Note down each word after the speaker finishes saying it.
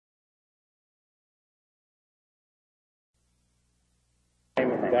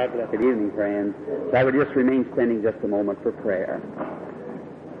God bless. Good evening, friends. So I would just remain standing just a moment for prayer.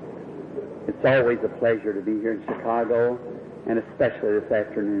 It's always a pleasure to be here in Chicago, and especially this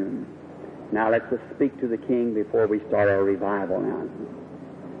afternoon. Now let's just speak to the King before we start our revival now.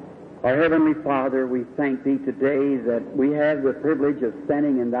 Our Heavenly Father, we thank Thee today that we have the privilege of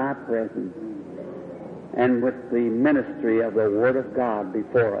standing in Thy presence and with the ministry of the Word of God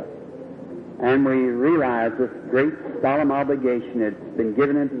before us. And we realize this great solemn obligation that's been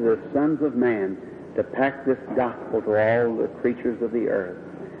given unto the sons of man to pack this gospel to all the creatures of the earth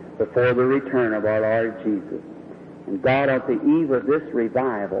before the return of our Lord Jesus. And God, at the eve of this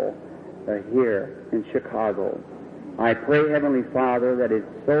revival here in Chicago, I pray, Heavenly Father, that it's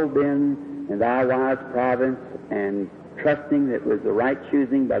so been in Thy wise providence and trusting that it was the right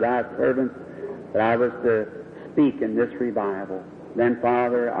choosing by Thy servants that I was to speak in this revival. Then,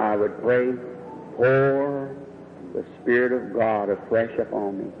 Father, I would pray, pour the Spirit of God afresh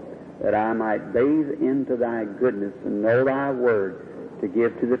upon me, that I might bathe into Thy goodness and know Thy word to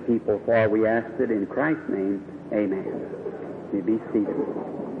give to the people. For we ask it in Christ's name. Amen. You be seated.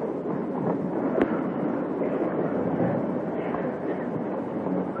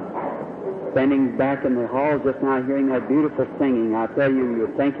 Standing back in the hall just now hearing that beautiful singing, I tell you,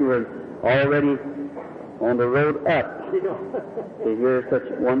 you think you were already on the road up to hear such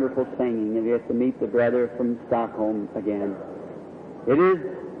wonderful singing, and you have to meet the brother from Stockholm again. It is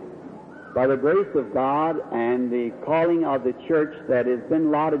by the grace of God and the calling of the church that has been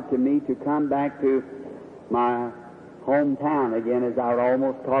allotted to me to come back to my hometown again, as I would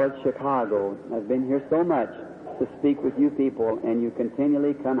almost call it, Chicago. I've been here so much to speak with you people, and you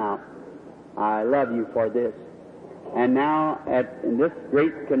continually come out. I love you for this. And now, in this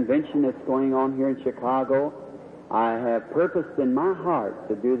great convention that's going on here in Chicago, I have purposed in my heart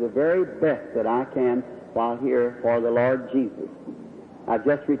to do the very best that I can while here for the Lord Jesus. I've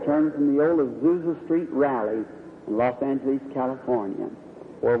just returned from the old Azusa Street rally in Los Angeles, California,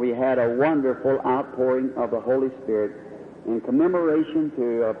 where we had a wonderful outpouring of the Holy Spirit in commemoration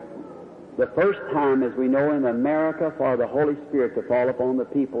to the first time, as we know, in America for the Holy Spirit to fall upon the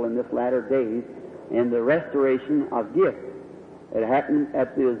people in this latter days in the restoration of gifts. It happened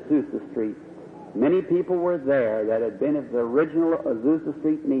at the Azusa Street. Many people were there that had been at the original Azusa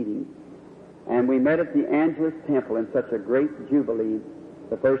Street meeting, and we met at the Angelus Temple in such a great jubilee.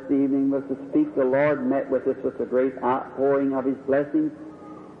 The first evening was to speak. The Lord met with us with a great outpouring of His blessings,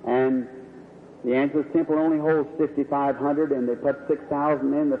 and the Angelus Temple only holds 5,500, and they put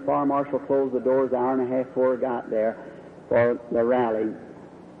 6,000 in. The fire marshal closed the doors an hour and a half before I got there for the rally.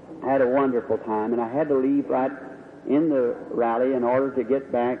 I had a wonderful time, and I had to leave right in the rally in order to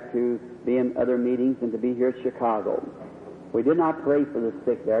get back to be in other meetings and to be here at Chicago. We did not pray for the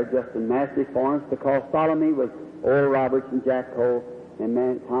sick there, just in massive forms, because Solomon was Oral Roberts and Jack Cole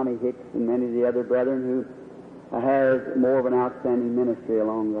and Tommy Hicks and many of the other brethren who has more of an outstanding ministry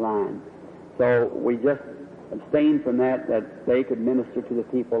along the line. So we just abstained from that they could minister to the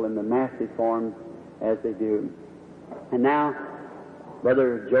people in the massive forms as they do. And now,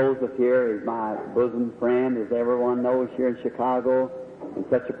 Brother Joseph here is my bosom friend, as everyone knows, here in Chicago, and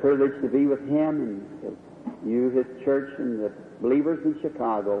such a privilege to be with him and you, his church, and the believers in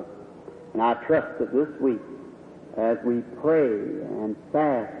Chicago. And I trust that this week, as we pray and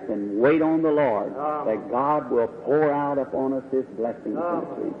fast and wait on the Lord, that God will pour out upon us His blessings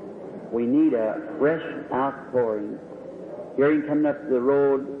this week. We need a fresh outpouring. Hearing coming up the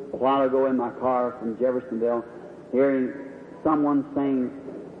road a while ago in my car from Jeffersonville, hearing someone saying,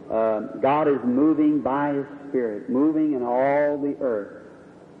 God is moving by His Spirit, moving in all the earth.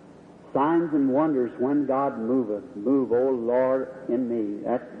 Signs and wonders when God moveth. Move, O Lord, in me.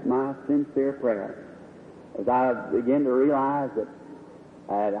 That's my sincere prayer. As I begin to realize that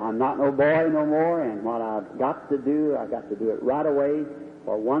I'm not no boy no more, and what I've got to do it right away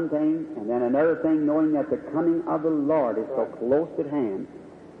for one thing, and then another thing, knowing that the coming of the Lord is so close at hand.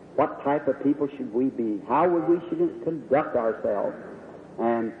 What type of people should we be? How would we should conduct ourselves?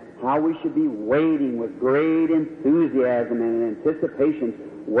 And how we should be waiting with great enthusiasm and anticipation,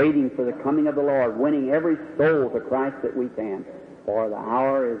 waiting for the coming of the Lord, winning every soul to Christ that we can. For the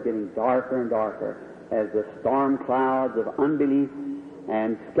hour is getting darker and darker as the storm clouds of unbelief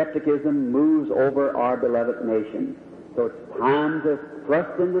and skepticism moves over our beloved nation. So it's time to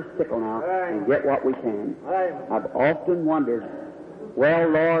thrust in the sickle now and get what we can. I've often wondered, well,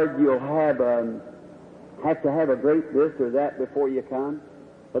 Lord, you'll have to have a great this or that before you come.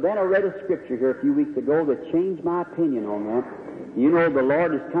 But then I read a scripture here a few weeks ago that changed my opinion on that. You know, the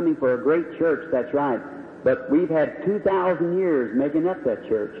Lord is coming for a great church, that's right. But we've had 2,000 years making up that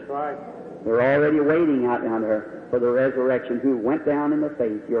church. Right. They're already waiting out there for the resurrection, who went down in the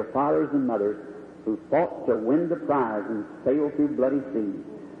faith, your fathers and mothers, who fought to win the prize and sailed through bloody seas.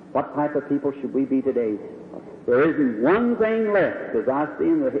 What type of people should we be today? There isn't one thing left, as I see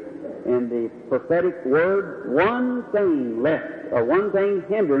in the prophetic word, one thing left, or one thing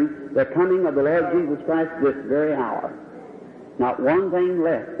hindering the coming of the Lord Jesus Christ this very hour. Not one thing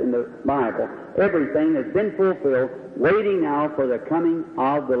left in the Bible. Everything has been fulfilled, waiting now for the coming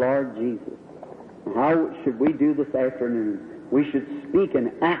of the Lord Jesus. How should we do this afternoon? We should speak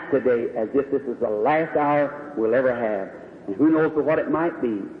and act today as if this is the last hour we'll ever have. And who knows what it might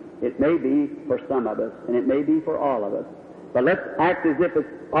be. It may be for some of us, and it may be for all of us. But let's act as if it's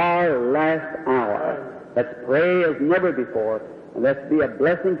our last hour. Let's pray as never before, and let's be a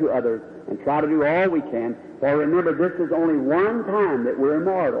blessing to others, and try to do all we can. For remember, this is only one time that we're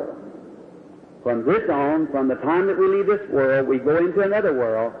immortal. From this on, from the time that we leave this world, we go into another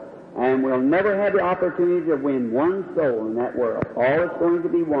world, and we'll never have the opportunity to win one soul in that world. All that's going to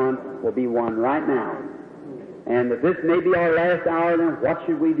be won will be won right now. And if this may be our last hour, then what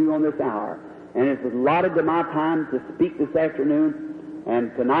should we do on this hour? And it's allotted to my time to speak this afternoon,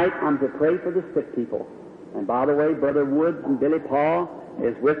 and tonight I'm to pray for the sick people. And by the way, Brother Woods and Billy Paul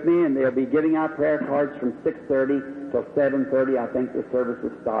is with me, and they'll be giving out prayer cards from 6:30 till 7:30. I think the service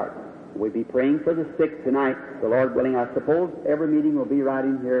will start. We'll be praying for the sick tonight, the Lord willing. I suppose every meeting will be right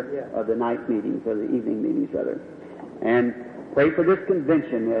in here of the night meetings, or the evening meetings, rather. And pray for this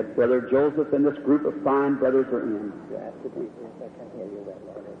convention that Brother Joseph and this group of fine brothers are in.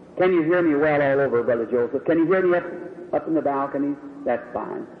 Can you hear me well all over, Brother Joseph? Can you hear me up in the balcony? That's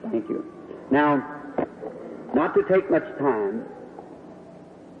fine. Thank you. Now, not to take much time,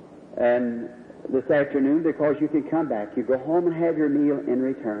 and this afternoon, because you can come back. You go home and have your meal in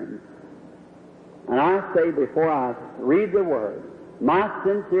return. And I say, before I read the Word, my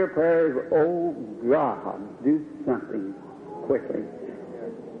sincere prayer is, oh God, do something quickly.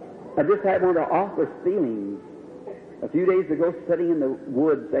 I just had one of the awfulest feelings a few days ago, sitting in the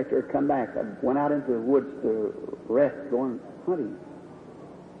woods after I come back. I went out into the woods to rest, going hunting.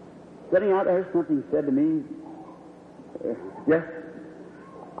 Sitting out there, something said to me,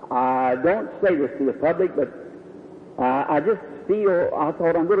 I don't say this to the public, but I just feel, I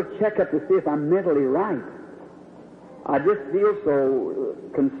thought I'm going to check up to see if I'm mentally right. I just feel so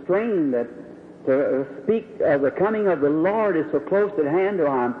constrained that to speak of the coming of the Lord is so close at hand, or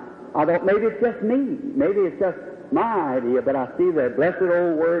I thought maybe it's just me. Maybe it's just my idea, but I see the blessed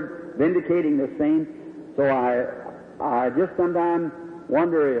old Word vindicating the same. So I just sometimes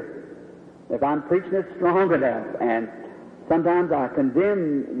wonder if I'm preaching it strong enough. And sometimes I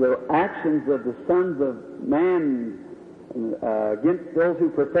condemn the actions of the sons of man against those who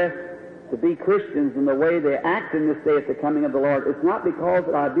profess to be Christians and the way they act in this day at the coming of the Lord. It's not because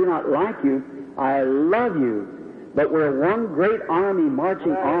that I do not like you. I love you. But we're one great army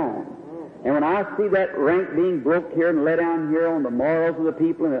marching on. And when I see that rank being broke here and let down here on the morals of the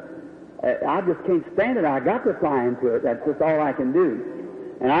people, I just can't stand it. I got to fly into it. That's just all I can do.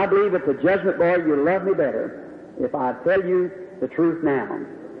 And I believe at the judgment board you'll love me better if I tell you the truth now.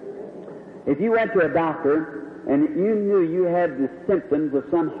 If you went to a doctor and you knew you had the symptoms of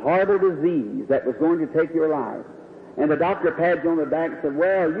some horrible disease that was going to take your life, and the doctor pats you on the back and said,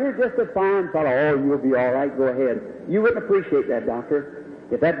 well, you're just a fine fellow. Oh, you'll be all right. Go ahead. You wouldn't appreciate that doctor.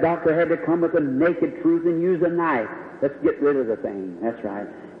 If that doctor had to come with a naked truth and use a knife, let's get rid of the thing. That's right.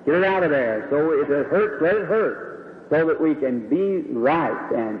 Get it out of there. So if it hurts, let it hurt, so that we can be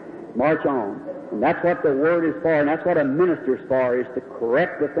right and march on. And that's what the Word is for, and that's what a minister's for, is to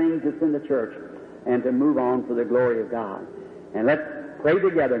correct the things that's in the church and to move on for the glory of God. And let's pray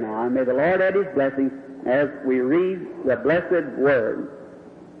together now, and may the Lord add His blessings as we read the blessed Word.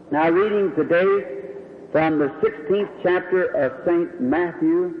 Now, reading today from the 16th chapter of St.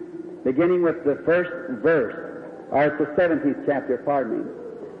 Matthew, beginning with the first verse, or it's the 17th chapter, pardon me.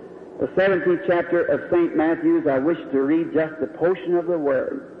 The 17th chapter of St. Matthew's, I wish to read just a portion of the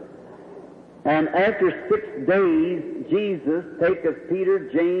Word. And after 6 days, Jesus taketh Peter,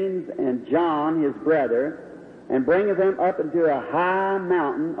 James, and John, his brother, and bringeth them up into a high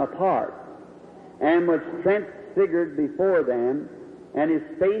mountain apart, and was transfigured before them, and his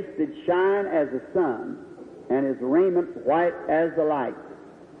face did shine as the sun, and his raiment white as the light.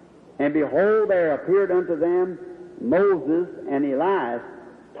 And behold, there appeared unto them Moses and Elias,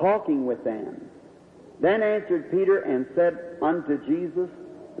 talking with them. Then answered Peter and said unto Jesus,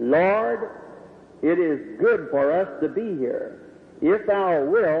 Lord, it is good for us to be here. If thou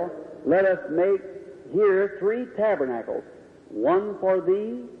wilt, let us make here 3 tabernacles, one for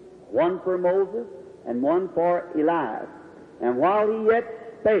thee, one for Moses, and one for Elias. And while he yet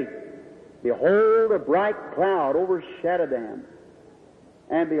spake, behold, a bright cloud overshadowed them.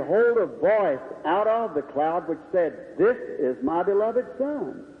 And behold, a voice out of the cloud which said, This is my beloved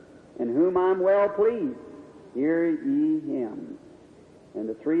Son, in whom I am well pleased. Hear ye him. And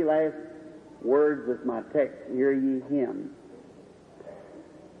the three last words is my text, hear ye him.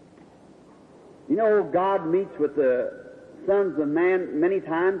 You know, God meets with the sons of man many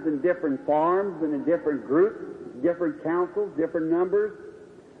times in different forms and in different groups, different councils, different numbers.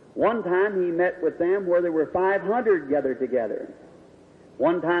 One time He met with them where there were 500 gathered together.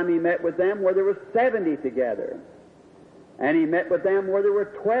 One time He met with them where there were 70 together. And He met with them where there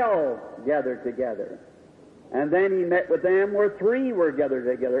were 12 gathered together. And then He met with them where 3 were gathered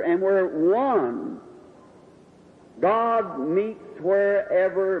together, and where 1. God meets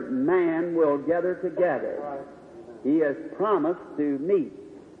wherever man will gather together. He has promised to meet.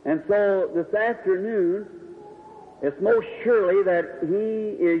 And so this afternoon, it's most surely that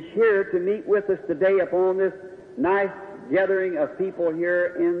He is here to meet with us today upon this nice gathering of people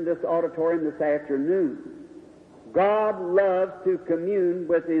here in this auditorium this afternoon. God loves to commune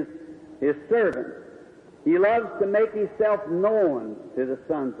with His servants. He loves to make Himself known to the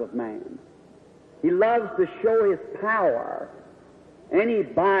sons of man. He loves to show His power. Any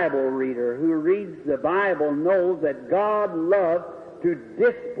Bible reader who reads the Bible knows that God loves to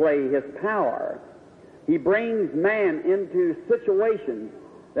display His power. He brings man into situations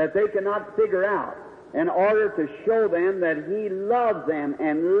that they cannot figure out in order to show them that He loves them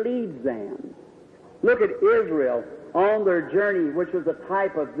and leads them. Look at Israel on their journey, which was a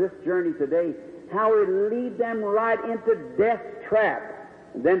type of this journey today, how He leads them right into death's trap,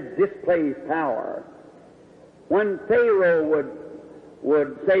 and then displays power. When Pharaoh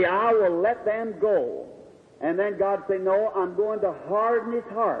would say, I will let them go, and then God say, no, I'm going to harden his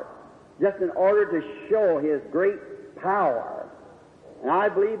heart, just in order to show His great power. And I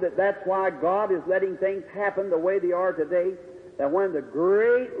believe that that's why God is letting things happen the way they are today, that when the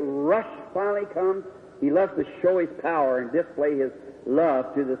great rush finally comes, He loves to show His power and display His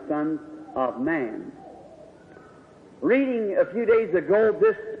love to the sons of man. Reading a few days ago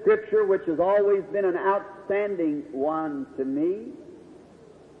this scripture, which has always been an outstanding one to me,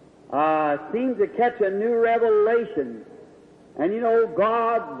 seemed to catch a new revelation. And you know,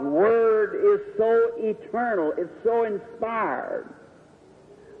 God's Word is so eternal, it's so inspired,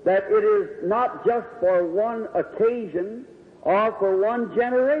 that it is not just for one occasion or for one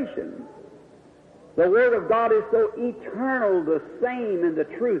generation. The Word of God is so eternal, the same in the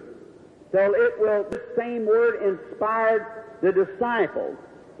truth, till it will, this same Word inspired the disciples.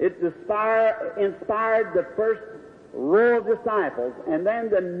 It inspired the first row of disciples, and then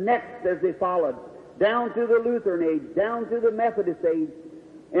the next as they followed, down to the Lutheran age, down to the Methodist age,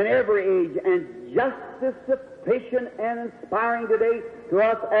 in every age, and just as sufficient and inspiring today to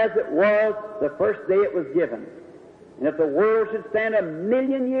us as it was the first day it was given. And if the world should stand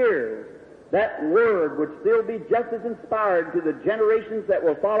 1,000,000 years, that Word would still be just as inspired to the generations that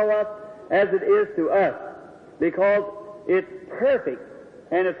will follow us as it is to us, because it's perfect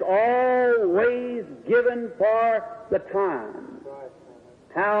and it's always given for the time.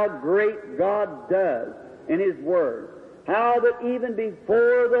 How great God does in His Word. How that even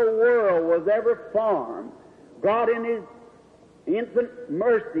before the world was ever formed, God in His infinite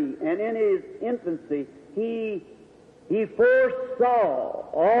mercy and in His infancy, He foresaw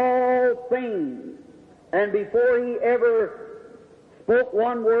all things. And before He ever spoke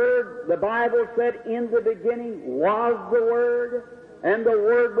one word, the Bible said, in the beginning was the Word, and the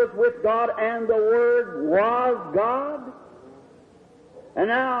Word was with God, and the Word was God. And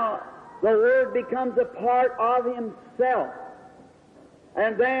now the Word becomes a part of Himself.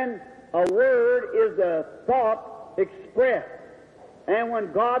 And then a word is a thought expressed. And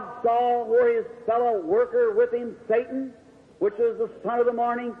when God saw where His fellow worker with Him, Satan, which was the son of the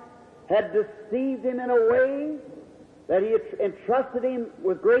morning, had deceived him in a way that he had entrusted him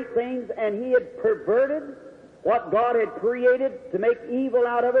with great things, and he had perverted what God had created to make evil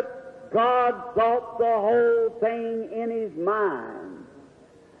out of it, God thought the whole thing in His mind.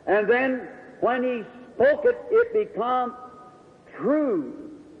 And then when He spoke it, it become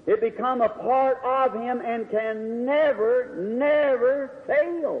true. It become a part of Him and can never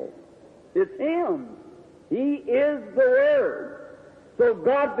fail. It's Him. He is the Word. So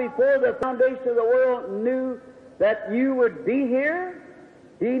God, before the foundation of the world, knew that you would be here.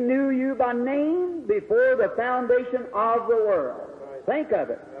 He knew you by name before the foundation of the world. Think of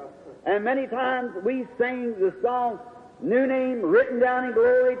it. And many times we sing the song, New Name Written Down in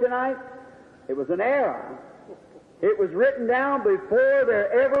Glory tonight. It was an error. It was written down before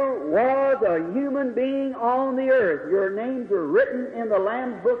there ever was a human being on the earth. Your names were written in the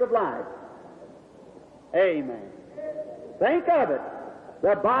Lamb's Book of Life. Amen. Think of it.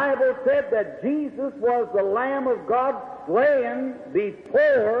 The Bible said that Jesus was the Lamb of God slain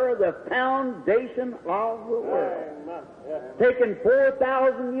before the foundation of the world. Taken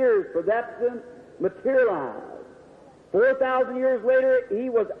 4,000 years for that to materialize. 4,000 years later, He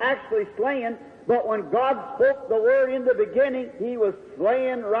was actually slain, but when God spoke the Word in the beginning, He was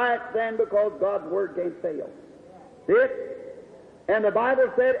slain right then because God's Word can't fail. See it? And the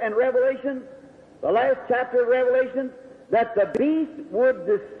Bible said in Revelation, the last chapter of Revelation, that the beast would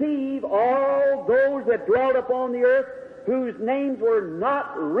deceive all those that dwelt upon the earth whose names were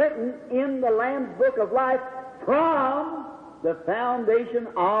not written in the Lamb's book of life from the foundation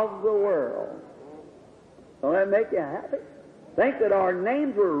of the world. Don't that make you happy? Think that our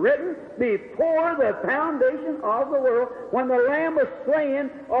names were written before the foundation of the world. When the Lamb was slain,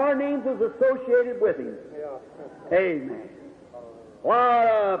 our names was associated with Him. Amen. What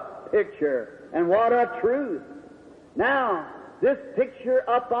a picture and what a truth. Now, this picture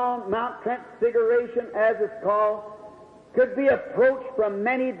up on Mount Transfiguration, as it's called, could be approached from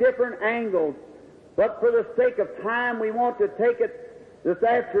many different angles. But for the sake of time, we want to take it this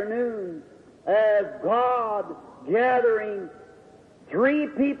afternoon as God gathering three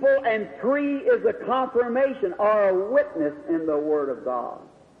people, and three is a confirmation or a witness in the Word of God.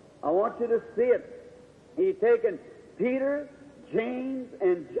 I want you to see it. He's taken Peter, James,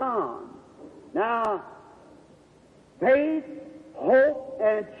 and John. Now, faith, hope,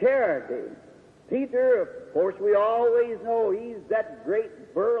 and charity. Peter, of course, we always know he's that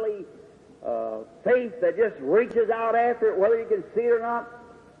great burly faith that just reaches out after it, whether you can see it or not.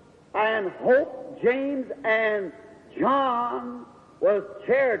 And hope, James, and John was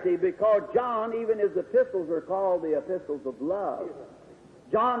charity, because John, even his epistles are called the epistles of love.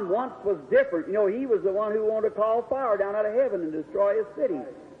 John once was different. You know, he was the one who wanted to call fire down out of heaven and destroy a city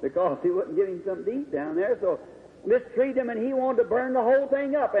because he wouldn't give him something to eat down there. So mistreat him, and he wanted to burn the whole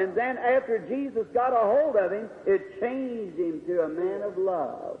thing up. And then after Jesus got a hold of him, it changed him to a man of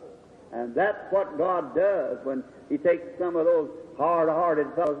love. And that's what God does when He takes some of those hard-hearted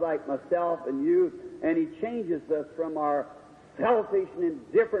fellows like myself and you, and He changes us from our selfish and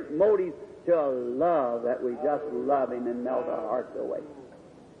indifferent motives to a love that we just love Him and melt our hearts away.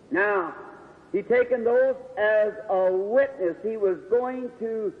 Now, He taken those as a witness. He was going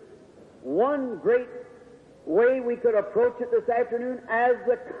to one great way we could approach it this afternoon as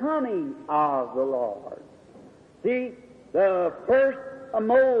the coming of the Lord. See, the first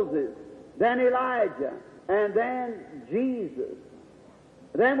Moses, then Elijah, and then Jesus.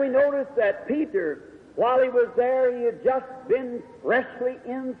 Then we notice that Peter, while he was there, he had just been freshly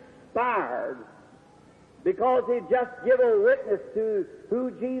inspired because he'd just given a witness to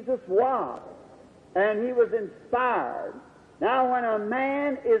who Jesus was, and he was inspired. Now, when a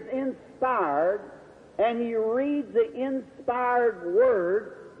man is inspired and he reads the inspired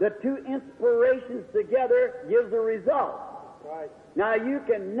Word, the two inspirations together gives a result. Right. Now, you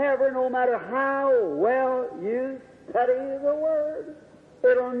can never, no matter how well you study the Word,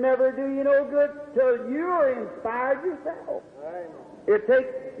 it'll never do you no good till you're inspired yourself. Right. It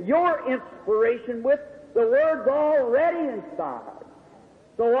takes your inspiration with the Word's already inspired.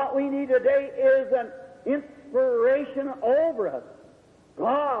 So what we need today is an inspiration over us.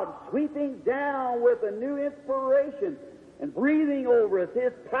 God sweeping down with a new inspiration and breathing over us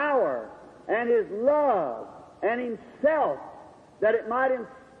His power and His love and Himself, that it might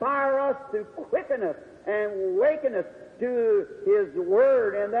inspire us to quicken us and waken us to His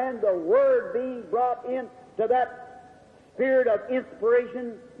Word, and then the Word being brought in to that spirit of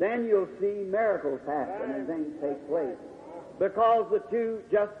inspiration, then you'll see miracles happen and things take place, because the two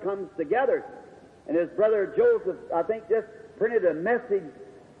just comes together. And his brother Joseph, I think, just printed a message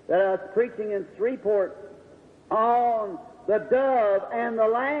that I was preaching in Shreveport on the dove and the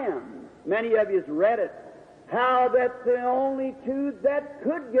lamb. Many of you's read it. How that the only two that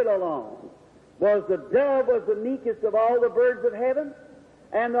could get along was the dove was the meekest of all the birds of heaven,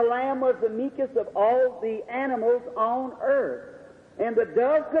 and the lamb was the meekest of all the animals on earth. And the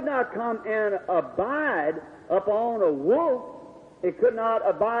dove could not come and abide upon a wolf. It could not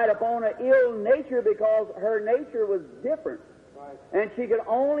abide upon an ill nature, because her nature was different. Right. And she could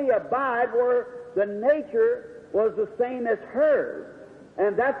only abide where the nature was the same as hers.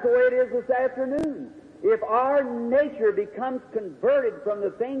 And that's the way it is this afternoon. If our nature becomes converted from the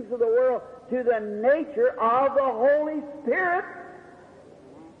things of the world to the nature of the Holy Spirit,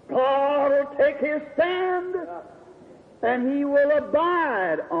 God will take His stand, and He will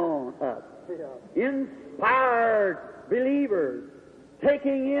abide on us. Inspired believers,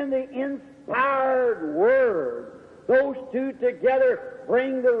 taking in the inspired Word, those two together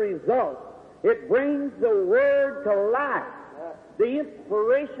bring the result. It brings the Word to life. The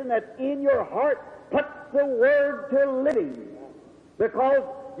inspiration that's in your heart puts the Word to living. Because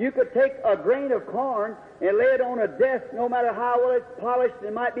you could take a grain of corn and lay it on a desk, no matter how well it's polished,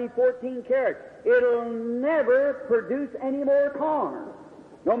 it might be 14 carats. It'll never produce any more corn.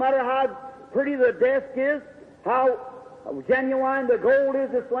 No matter how pretty the desk is, how genuine the gold is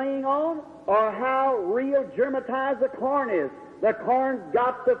it's laying on, or how real germatized the corn is. The corn's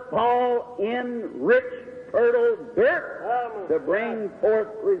got to fall in rich, fertile dirt to bring forth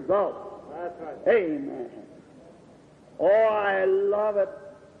results. That's right. Amen. Oh, I love it.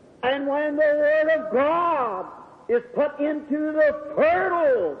 And when the Word of God is put into the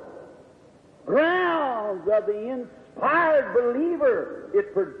fertile grounds of the inspired believer,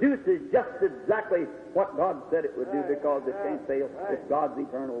 it produces just exactly what God said it would do, because it can't fail. It's God's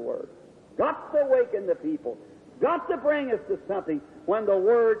eternal Word. Got to awaken the people. Got to bring us to something when the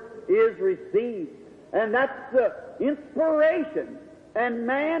Word is received. And that's the inspiration. And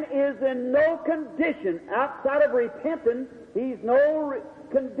man is in no condition outside of repentance. He's no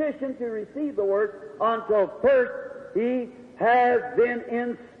condition to receive the Word until first he has been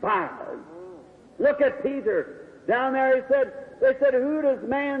inspired. Look at Peter. Down there they said, who does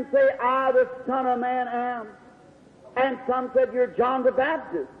man say I, the Son of Man, am? And some said, you're John the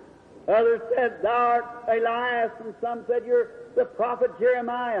Baptist. Others said, thou art Elias. And some said, you're the prophet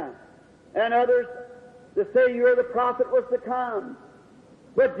Jeremiah. And others to say you're the prophet was to come.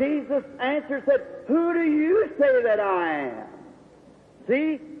 But Jesus answered, said, who do you say that I am?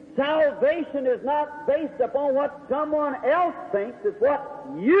 See, salvation is not based upon what someone else thinks, it's what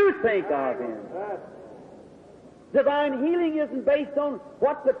you think of him. Divine healing isn't based on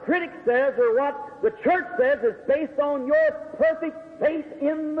what the critic says or what the church says. It's based on your perfect faith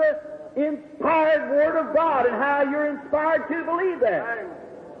in the inspired Word of God and how you're inspired to believe that.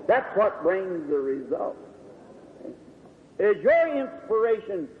 That's what brings the result. Is your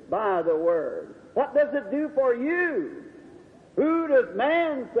inspiration by the Word? What does it do for you? Who does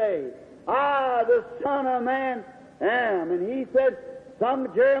man say, I, the Son of Man, am? And he said,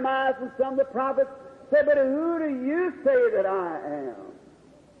 some Jeremiah and some the prophets said, but who do you say that I am?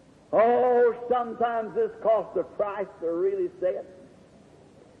 Oh, sometimes this costs a price to really say it.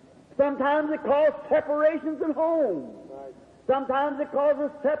 Sometimes it causes separations in homes. Sometimes it causes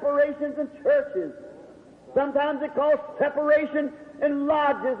separations in churches. Sometimes it causes separation in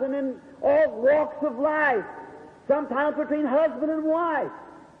lodges and in all walks of life. Sometimes between husband and wife.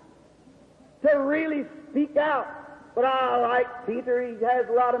 To really speak out. But I like Peter. He has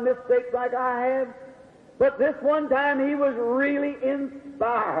a lot of mistakes like I have. But this one time he was really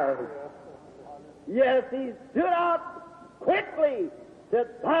inspired. Yes, he stood up quickly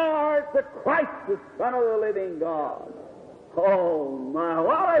that thou art the Christ, the Son of the living God. Oh my,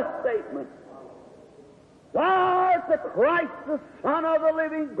 what a statement. Thou art the Christ, the Son of the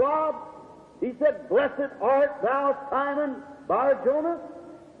living God. He said, blessed art thou, Simon Bar-Jonah,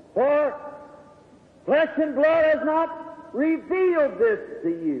 for flesh and blood has not revealed this to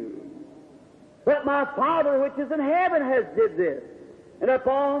you, but my Father which is in heaven has did this. And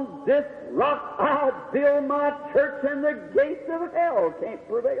upon this rock I'll build my church, and the gates of hell can't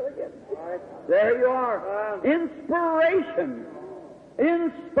prevail against it. There you are. Inspiration.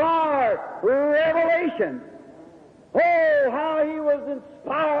 Inspired revelation. Oh, how he was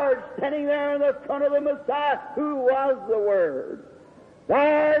inspired standing there in the front of the Messiah, who was the Word. Thou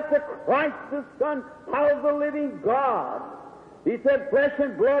art the Christ, the Son of the living God. He said, flesh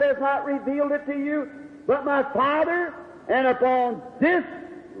and blood has not revealed it to you, but my Father, and upon this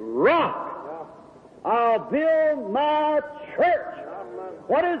rock I'll build my church.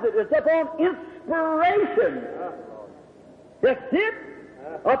 What is it? It's upon inspiration. That's it.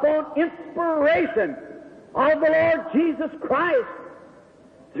 Upon inspiration of the Lord Jesus Christ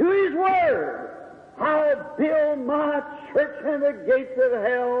through His Word, I'll build my church, and the gates of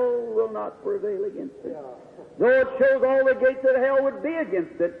hell will not prevail against it. Though it shows all the gates of hell would be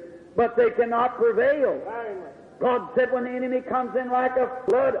against it, but they cannot prevail. God said, when the enemy comes in like a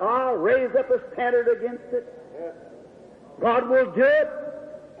flood, I'll raise up a standard against it. God will do it.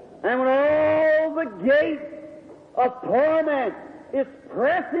 And when all the gates of torment is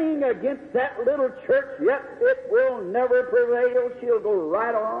pressing against that little church, yet it will never prevail. She'll go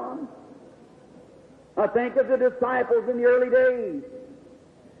right on. I think of the disciples in the early days,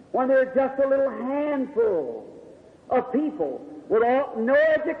 when there's just a little handful of people with no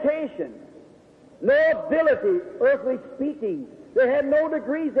education, no ability, earthly speaking. They had no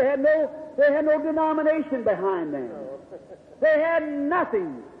degrees. They had no denomination behind them. They had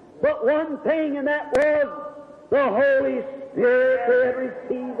nothing but one thing, and that was the Holy Spirit they had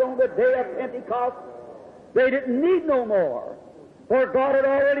received on the day of Pentecost, they didn't need no more. For God had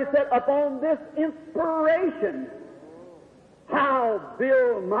already said, upon this inspiration, I'll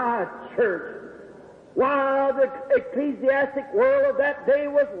build my church. While the ecclesiastic world of that day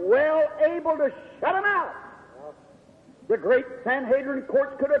was well able to shut them out. The great Sanhedrin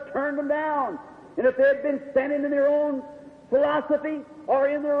courts could have turned them down. And if they had been standing in their own philosophy or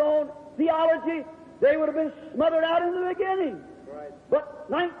in their own theology, they would have been smothered out in the beginning. Right. But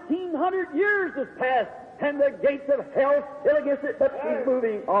 1900 years has passed, and the gates of hell still against it, but she's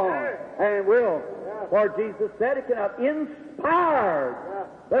moving on and will. For Jesus said it cannot inspired.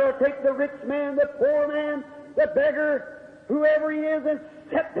 That'll take the rich man, the poor man, the beggar, whoever he is, and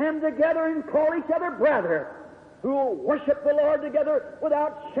set them together and call each other brother, who will worship the Lord together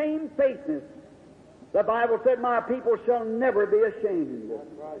without shamefacedness. The Bible said, my people shall never be ashamed.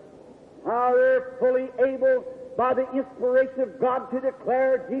 How they're fully able, by the inspiration of God, to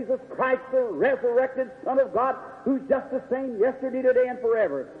declare Jesus Christ, the resurrected Son of God, who's just the same yesterday, today, and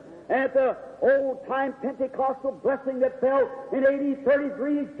forever. And the old-time Pentecostal blessing that fell in AD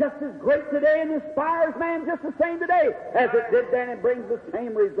 33 is just as great today and inspires man just the same today as it did then, and brings the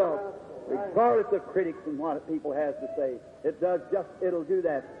same result. Regardless of critics and what people has to say, it'll do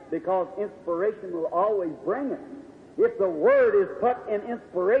that, because inspiration will always bring it. If the Word is put in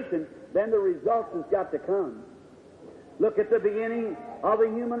inspiration, then the results has got to come. Look at the beginning of the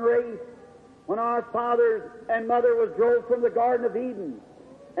human race, when our fathers and mother was drove from the Garden of Eden.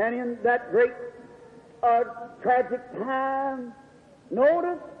 And in that great tragic time,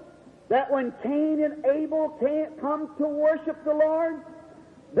 notice that when Cain and Abel come to worship the Lord,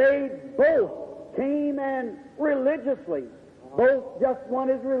 they both came and religiously, both just one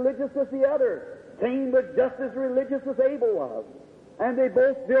as religious as the other. Cain was just as religious as Abel was. And they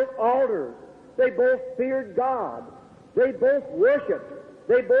both built altars. They both feared God. They both worshiped.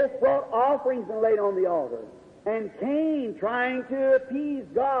 They both brought offerings and laid on the altar. And Cain, trying to appease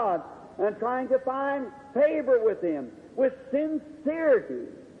God and trying to find favor with Him with sincerity.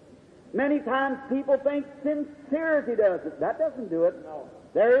 Many times people think sincerity does it. That doesn't do it. No.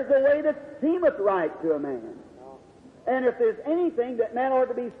 There is a way that seemeth right to a man. No. And if there's anything that man ought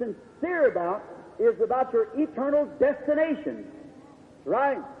to be sincere about, is about your eternal destination.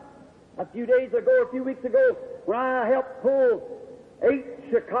 Right? A few weeks ago, when I helped pull 8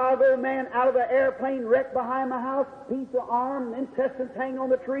 Chicago men out of the airplane wreck behind my house, piece of arm, intestines hanging on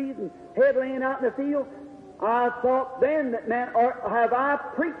the trees, and head laying out in the field, I thought then that, man, have I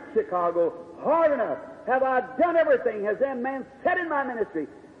preached Chicago hard enough? Have I done everything? Has them men set in my ministry,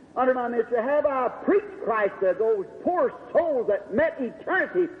 under my ministry? Have I preached Christ to those poor souls that met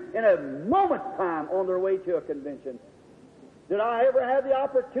eternity in a moment's time on their way to a convention? Did I ever have the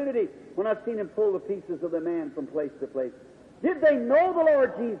opportunity, when I've seen them pull the pieces of the man from place to place? Did they know the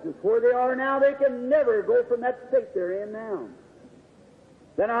Lord Jesus? Where they are now, they can never go from that state they're in now.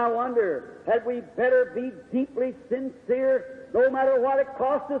 Then I wonder, had we better be deeply sincere, no matter what it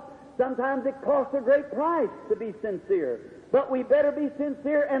costs us? Sometimes it costs a great price to be sincere. But we better be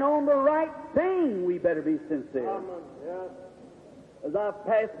sincere, and on the right thing we better be sincere. As I've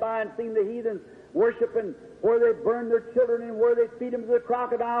passed by and seen the heathens worshiping, where they burn their children and where they feed them to the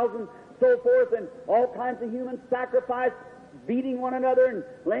crocodiles and so forth, and all kinds of human sacrifice, beating one another and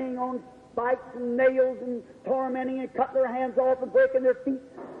laying on spikes and nails and tormenting and cutting their hands off and breaking their feet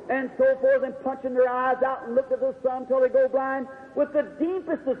and so forth, and punching their eyes out and look at the sun till they go blind, with the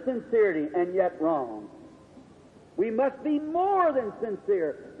deepest of sincerity, and yet wrong. We must be more than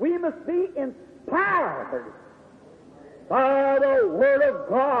sincere. We must be inspired by the Word of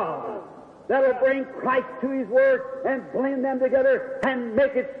God, that will bring Christ to His Word and blend them together and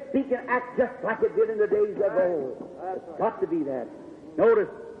make it speak and act just like it did in the days of old. It's got to be that. Notice,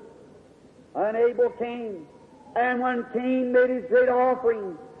 an Abel came, and when Cain made his great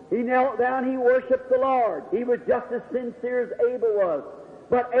offering, he knelt down, he worshiped the Lord. He was just as sincere as Abel was.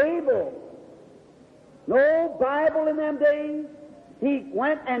 But Abel, no Bible in them days, he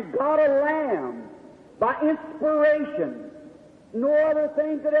went and got a lamb by inspiration. No other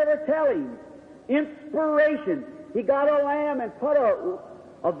thing could ever tell him. Inspiration. He got a lamb and put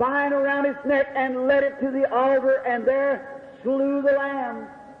a vine around his neck and led it to the altar, and there slew the lamb.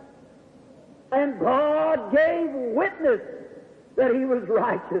 And God gave witness that he was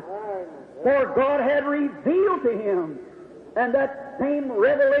righteous. For God had revealed to him. And that same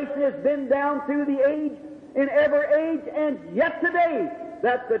revelation has been down through the age, in every age, and yet today,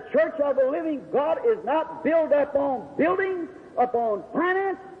 that the church of the living God is not built up on buildings, upon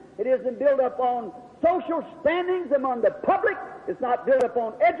finance. It isn't built upon social standings among the public. It's not built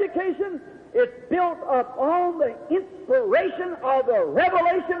upon education. It's built upon the inspiration of the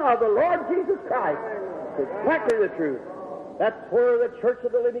revelation of the Lord Jesus Christ. It's exactly the truth. That's where the Church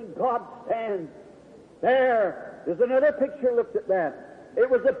of the Living God stands. There's another picture. Looked at that. It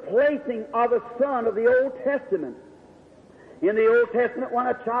was a placing of a son of the Old Testament. In the Old Testament, when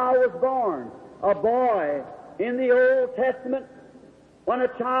a child was born, a boy, in the Old Testament, when a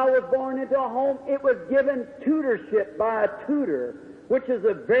child was born into a home, it was given tutorship by a tutor, which is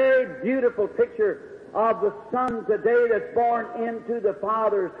a very beautiful picture of the son today that's born into the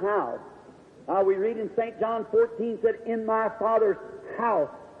Father's house. We read in St. John 14, said, "In my Father's house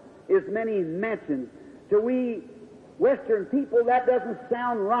is many mansions." To we Western people, that doesn't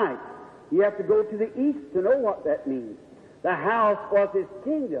sound right. You have to go to the East to know what that means. The house was His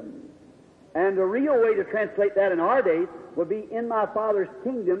kingdom. And the real way to translate that in our days would be, "In my Father's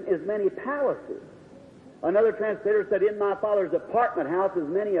kingdom is many palaces." Another translator said, "In my Father's apartment house is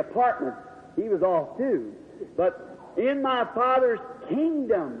many apartments." He was off too. But in my Father's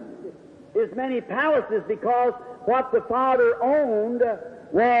kingdom is many palaces, because what the Father owned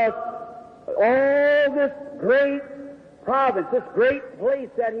was all this great province, this great place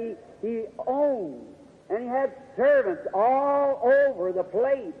that He owned. And He had servants all over the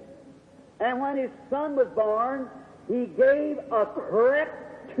place. And when His Son was born, He gave a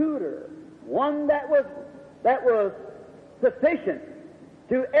correct tutor, one that was sufficient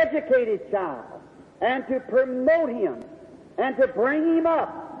to educate His child and to promote him and to bring him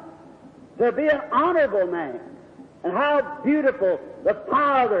up to be an honorable man. And how beautiful the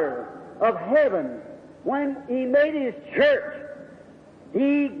Father of heaven, when He made His church,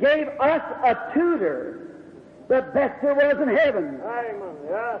 He gave us a tutor, the best there was in heaven. Amen.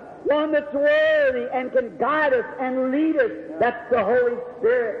 Yeah. One that's worthy and can guide us and lead us. That's the Holy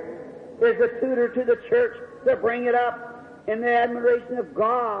Spirit, is a tutor to the church to bring it up in the admiration of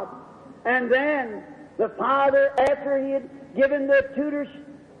God. And then the Father, after He had given the tutor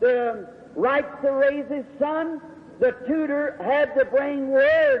the rights to raise His Son, the tutor had to bring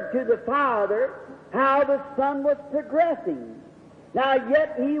word to the Father how the Son was progressing. Now,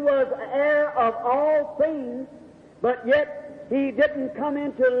 yet He was heir of all things, but yet He didn't come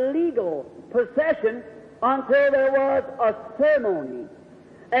into legal possession until there was a ceremony.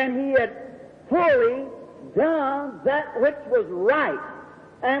 And He had fully done that which was right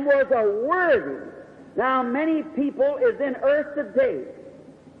and was a worthy. Now, many people is in earth today,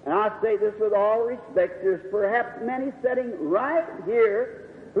 and I say this with all respect, there's perhaps many sitting right here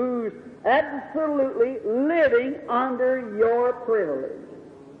who's absolutely living under your privilege.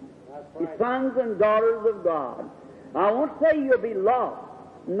 The sons and daughters of God. I won't say you'll be lost.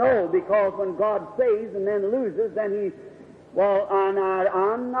 No, because when God saves and then loses, then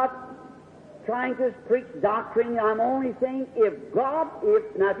I'm not trying to preach doctrine. I'm only saying if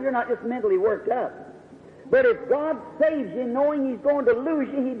you're not just mentally worked up, but if God saves you knowing He's going to lose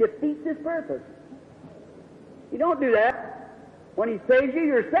you, He defeats His purpose. You don't do that. When He saves you,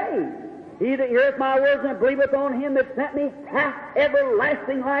 you're saved. He that heareth my words and believeth on Him that sent me hath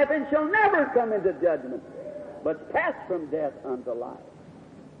everlasting life, and shall never come into judgment, but pass from death unto life.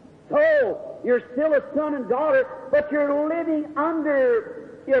 So, you're still a son and daughter, but you're living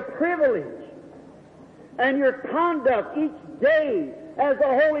under your privilege. And your conduct each day, as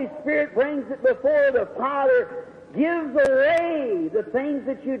the Holy Spirit brings it before the Father, gives away the things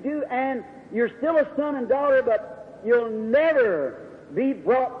that you do, and you're still a son and daughter, but you'll never be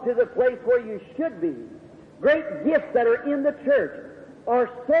brought to the place where you should be. Great gifts that are in the church are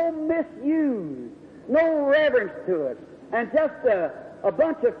so misused, no reverence to it, and just a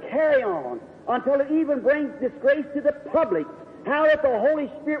bunch of carry-on until it even brings disgrace to the public. How that the Holy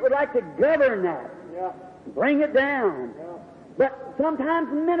Spirit would like to govern that, bring it down. But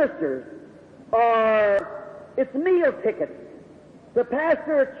sometimes ministers it's meal tickets. The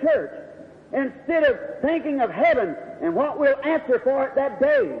pastor of church, instead of thinking of heaven and what we'll answer for it that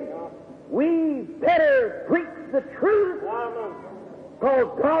day, we better preach the truth,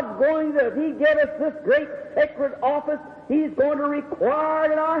 because God's going to, if He gave us this great sacred office, He's going to require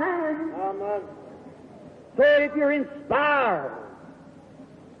it in our hands. Amen. So if you're inspired,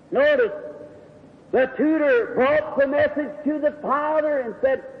 notice the tutor brought the message to the Father and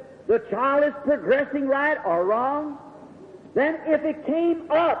said, the child is progressing right or wrong. Then if it came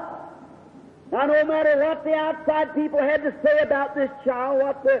up, now no matter what the outside people had to say about this child,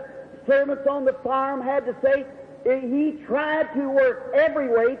 what the servants on the farm had to say, he tried to work every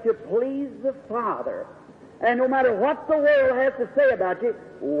way to please the Father. And no matter what the world has to say about you,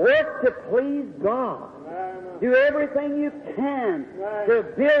 work to please God. Do everything you can to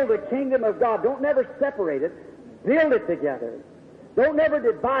build the kingdom of God. Don't never separate it. Build it together. Don't never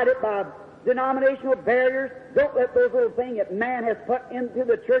divide it by denominational barriers. Don't let those little things that man has put into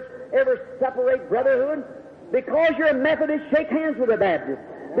the church ever separate brotherhood. Because you're a Methodist, shake hands with a Baptist.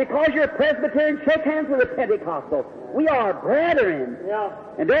 Because you're a Presbyterian, shake hands with a Pentecostal. We are brethren. Yeah.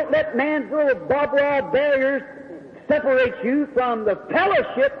 And don't let man's little barbed wire barriers separate you from the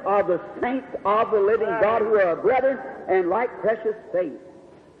fellowship of the saints of the living God who are brethren and like precious faith.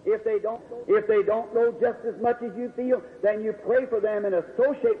 If they don't know just as much as you feel, then you pray for them and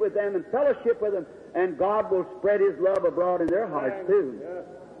associate with them and fellowship with them, and God will spread His love abroad in their hearts too.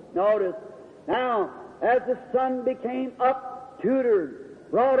 Notice, now, as the son became tutored,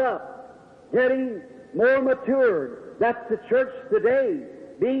 brought up, getting more matured, that's the church today,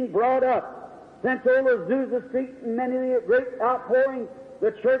 being brought up. Since old Azusa Street and many of the great outpourings,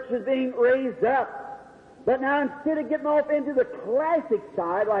 the church is being raised up. But now, instead of getting off into the classic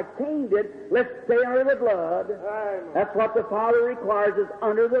side like Cain did, let's stay under the blood. That's what the Father requires, is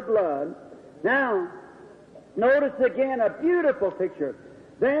under the blood. Now, notice again a beautiful picture.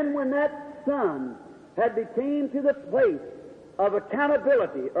 Then when that son had became to the place of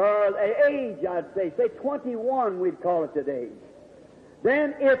accountability, or age, I'd say 21 we'd call it today.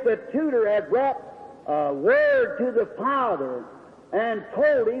 Then if the tutor had brought a word to the father and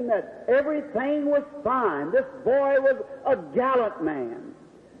told him that everything was fine, this boy was a gallant man,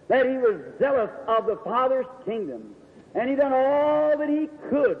 that he was zealous of the Father's kingdom, and he done all that he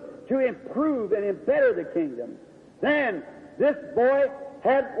could to improve and better the kingdom, then this boy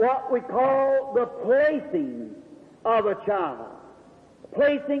had what we call the placing of a child,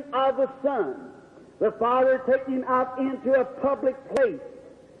 placing of the son. The father taking him out into a public place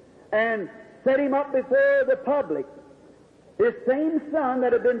and set him up before the public. This same son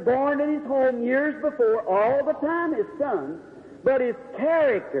that had been born in his home years before, all the time his son, but his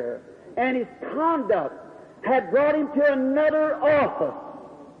character and his conduct had brought him to another office.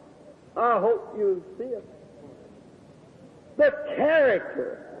 I hope you see it. The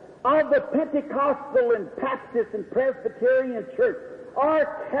character of the Pentecostal and Baptist and Presbyterian church,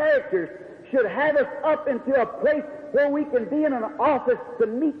 our characters should have us up into a place where we can be in an office to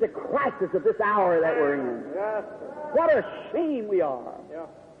meet the crisis of this hour that we're in. Yes. What a shame we are. Yeah.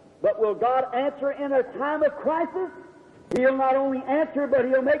 But will God answer in a time of crisis? He'll not only answer, but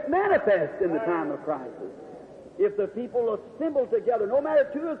He'll make manifest in the time of crisis. If the people assemble together, no matter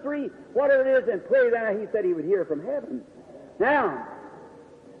 2 or 3, whatever it is, and pray, then He said He would hear from heaven. Now,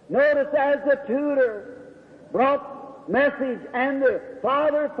 notice as the tutor brought message, and the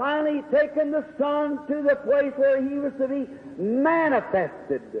father finally taken the son to the place where he was to be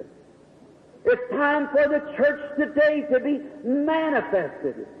manifested. It's time for the church today to be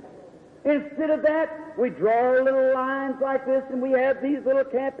manifested. Instead of that, we draw little lines like this, and we have these little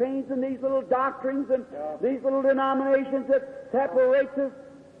campaigns and these little doctrines and these little denominations that separates us.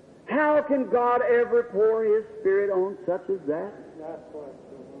 How can God ever pour His Spirit on such as that?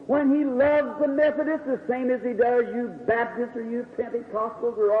 When He loves the Methodists the same as He does you Baptists or you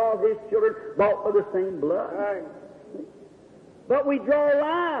Pentecostals, are all His children bought by the same blood. Right. But we draw a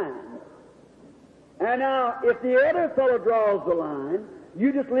line. And now, if the other fellow draws the line,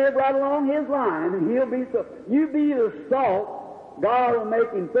 you just live right along his line, and he'll be so. You be the salt, God will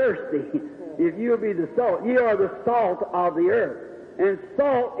make him thirsty. If you'll be the salt, you are the salt of the earth. And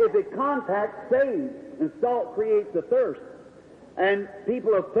salt, if it contacts, saves. And salt creates a thirst. And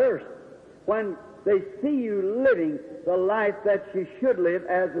people of thirst, when they see you living the life that you should live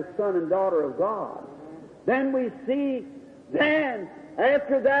as a son and daughter of God, then we see, then,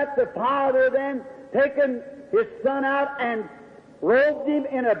 after that, the father then taken his son out and robed him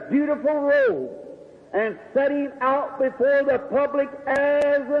in a beautiful robe and set him out before the public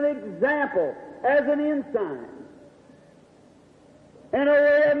as an example, as an ensign, in a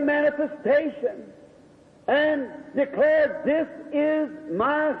way of manifestation, and declared, "This is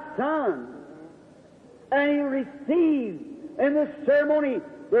my son." And he received in the ceremony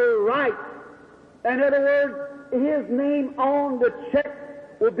the right. In other words, his name on the check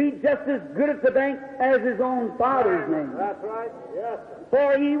will be just as good at the bank as his own father's name. That's right. Yes.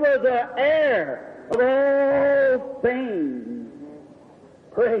 For he was an heir of all things.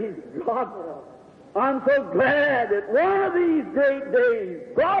 Praise God. I'm so glad that one of these great days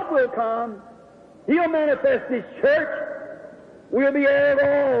God will come. He'll manifest His church. We'll be heir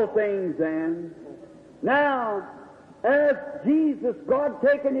of all things then. Now, as Jesus, God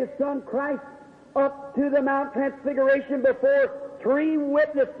taking His Son Christ up to the Mount Transfiguration before 3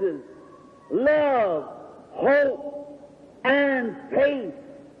 witnesses, love, hope, and faith,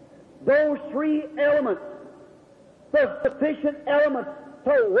 those 3 elements, the sufficient elements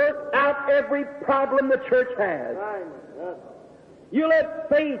to work out every problem the church has. Right. Yes. You let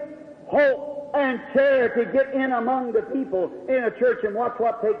faith, hope, and charity get in among the people in a church, and watch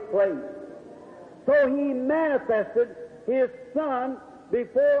what takes place. So He manifested His Son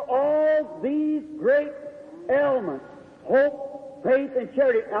before all these great elements, hope, faith, and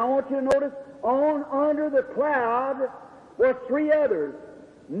charity. Now I want you to notice, on under the cloud were three others,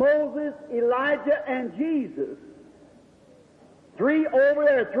 Moses, Elijah, and Jesus. Three over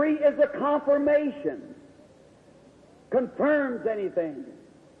there. Three is a confirmation. Confirms anything.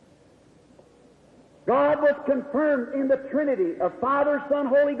 God was confirmed in the Trinity of Father, Son,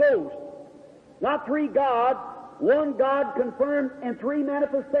 Holy Ghost. Not three gods, one God confirmed in three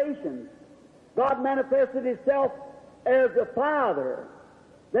manifestations. God manifested Himself as the Father.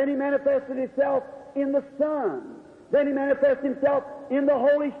 Then He manifested Himself in the Son. Then He manifested Himself in the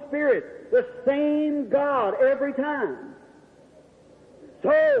Holy Spirit. The same God every time.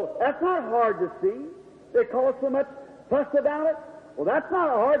 So, that's not hard to see. They cause so much fuss about it. Well, that's not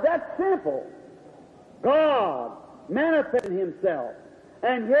hard, that's simple. God manifested Himself.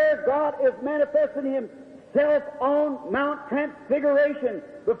 And here God is manifesting Himself on Mount Transfiguration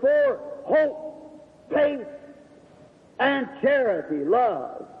before hope, faith, and charity,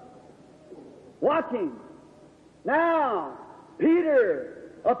 love. Watch Him. Now,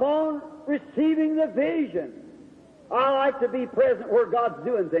 Peter, upon receiving the vision, I like to be present where God's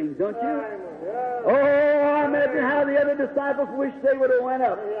doing things, don't you? Oh, I imagine how the other disciples wish they would have went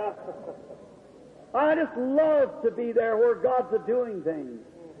up. I just love to be there where God's doing things.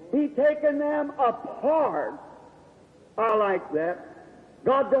 He's taken them apart. I like that.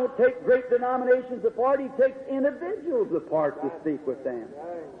 God don't take great denominations apart. He takes individuals apart to speak with them.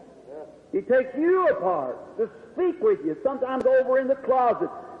 He takes you apart to speak with you. Sometimes over in the closet,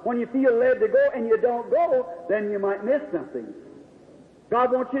 when you feel led to go and you don't go, then you might miss something.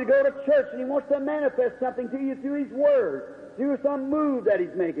 God wants you to go to church, and He wants to manifest something to you through His Word, through some move that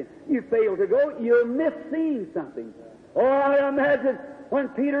He's making. You fail to go, you'll miss seeing something. Oh, I imagine when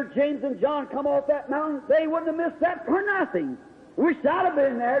Peter, James, and John come off that mountain, they wouldn't have missed that for nothing. Wish I'd have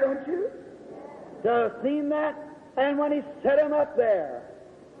been there, don't you? To have seen that. And when He set them up there,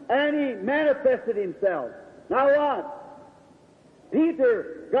 and He manifested Himself. Now what?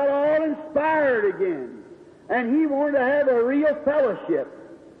 Peter got all inspired again, and he wanted to have a real fellowship.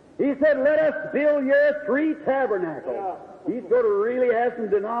 He said, let us build here 3 tabernacles. He's going to really have some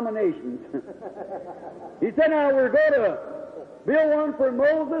denominations. He said, now we're going to build one for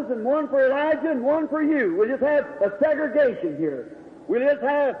Moses and one for Elijah and one for you. We'll just have a segregation here. We'll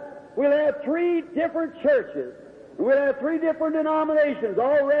have 3 different churches. We'll have 3 different denominations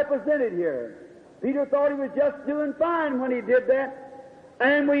all represented here. Peter thought he was just doing fine when he did that.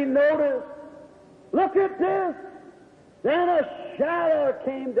 And we noticed, look at this. Then a shadow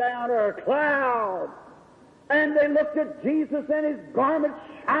came down, or a cloud. And they looked at Jesus, and His garments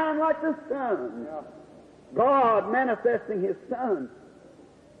shine like the sun. God manifesting His Son,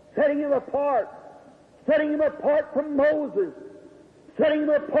 setting Him apart from Moses, setting Him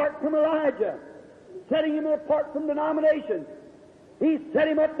apart from Elijah, setting Him apart from denominations. He set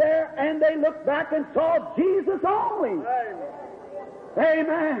Him up there, and they looked back and saw Jesus only.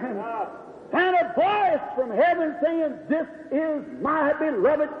 Amen. And a voice from heaven saying, this is my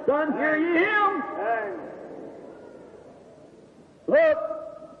beloved Son, hear ye Him. Look,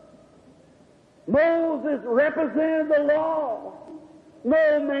 Moses represented the law.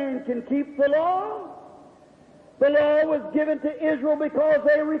 No man can keep the law. The law was given to Israel because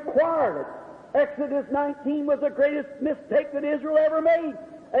they required it. Exodus 19 was the greatest mistake that Israel ever made.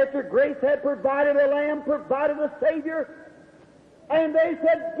 After grace had provided a lamb, provided a Savior, and they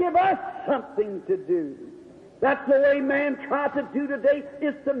said, give us something to do. That's the way man tries to do today,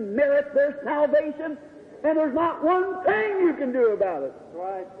 is to merit their salvation, and there's not one thing you can do about it.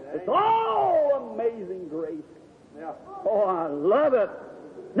 Right. It's all amazing grace. Yeah. Oh, I love it.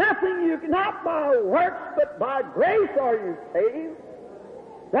 Nothing you can, not by works, but by grace are you saved.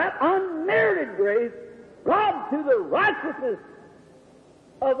 That unmerited grace, God, through the righteousness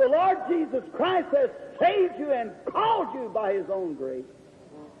of the Lord Jesus Christ, has saved you and called you by His own grace.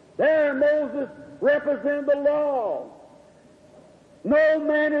 There Moses represented the law. No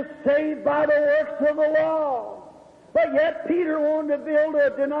man is saved by the works of the law. But yet Peter wanted to build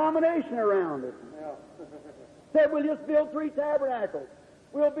a denomination around it. Said, we'll just build 3 tabernacles.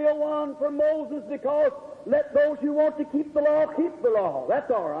 We'll build one for Moses, because let those who want to keep the law keep the law. That's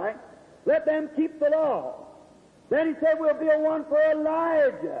all right. Let them keep the law. Then he said, we'll build one for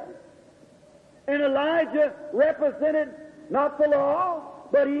Elijah. And Elijah represented not the law,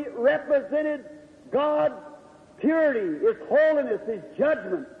 but he represented God's purity, His holiness, His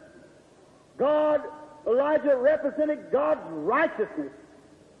judgment. Elijah represented God's righteousness.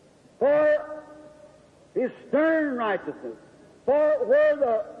 for His stern righteousness. For where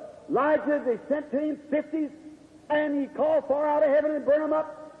the Elijah, they sent to him 50s, and he called far out of heaven and burned them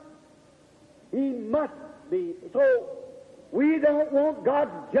up, he must be. So we don't want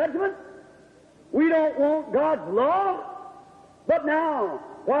God's judgment. We don't want God's law. But now,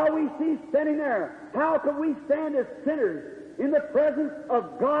 while we see standing there, how can we stand as sinners in the presence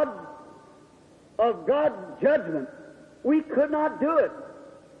of God's judgment? We could not do it.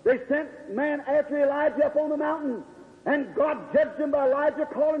 They sent man after Elijah up on the mountain, and God judged him by Elijah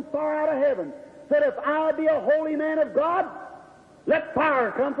calling fire out of heaven. Said, if I be a holy man of God, let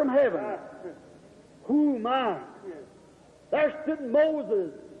fire come from heaven. Who my? There stood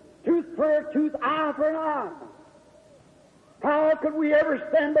Moses, tooth for a tooth, eye for an eye. How could we ever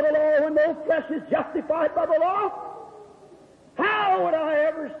stand by the law when no flesh is justified by the law? How would I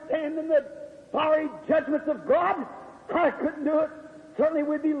ever stand in the fiery judgments of God? I couldn't do it. Certainly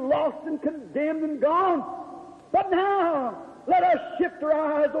we'd be lost and condemned and gone. But now, let us shift our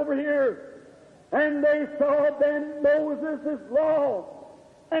eyes over here. And they saw then Moses' law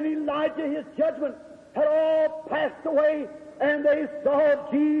and Elijah his judgment had all passed away, and they saw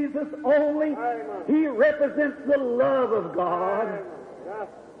Jesus only. He represents the love of God.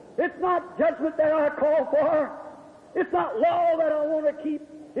 It's not judgment that I call for. It's not law that I want to keep.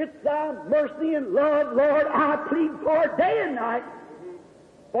 It's thy mercy and love, Lord, I plead for day and night.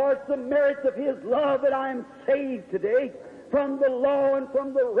 For it's the merits of His love that I am saved today from the law and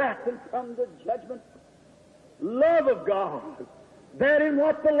from the wrath and from the judgment. Love of God. That in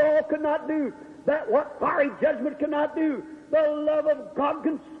what the law could not do, that what fiery judgment could not do, the love of God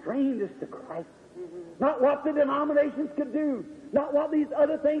constrained us to Christ. Not what the denominations could do, not what these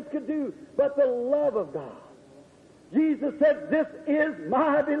other things could do, but the love of God. Jesus said, this is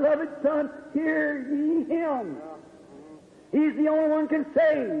my beloved Son, hear ye Him. He's the only one can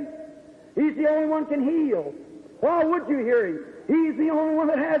save. He's the only one can heal. Why would you hear Him? He's the only one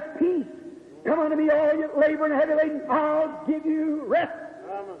that has peace. Come unto me, all you labor and heavy laden, I'll give you rest.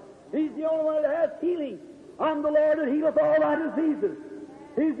 He's the only one that has healing. I'm the Lord that healeth all thy diseases.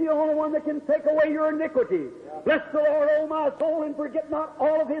 He's the only one that can take away your iniquity. Bless the Lord, O my soul, and forget not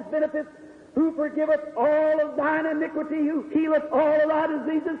all of His benefits, who forgiveth all of thine iniquity, who healeth all of thy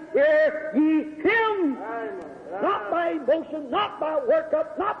diseases. Hear ye Him. Not by emotion, not by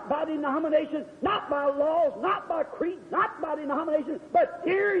workup, not by denomination, not by laws, not by creeds, not by denomination, but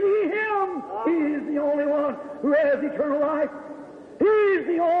hear ye Him. He is the only one who has eternal life. He's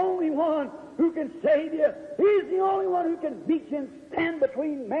the only one who can save you. He's the only one who can meet you and stand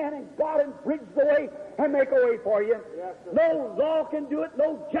between man and God and bridge the way and make a way for you. No law can do it,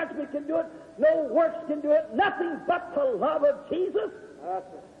 no judgment can do it, no works can do it, nothing but the love of Jesus.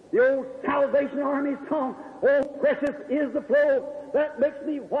 The old Salvation Army song, oh, precious is the flow that makes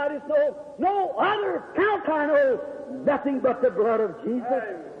me white as snow. No other count I know, nothing but the blood of Jesus.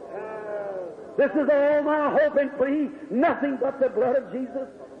 This is all my hope and plea, nothing but the blood of Jesus.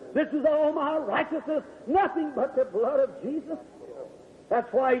 This is all my righteousness, nothing but the blood of Jesus.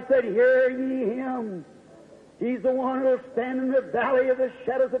 That's why He said, hear ye Him. He's the one who will stand in the valley of the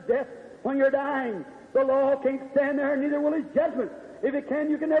shadows of death when you're dying. The law can't stand there, neither will His judgment. If it can,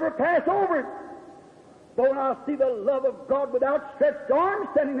 you can never pass over it. But when I see the love of God with outstretched arms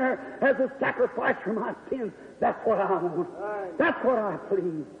standing there as a sacrifice for my sins, that's what I want. That's what I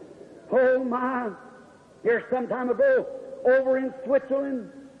plead. Oh my! Here some time ago, over in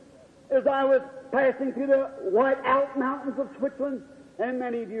Switzerland, as I was passing through the White Alp Mountains of Switzerland, and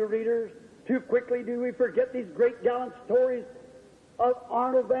many of you readers, too quickly do we forget these great gallant stories of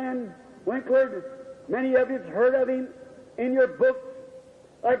Arnold van Winkler. Many of you have heard of him in your books.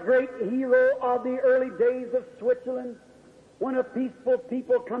 A great hero of the early days of Switzerland, when a peaceful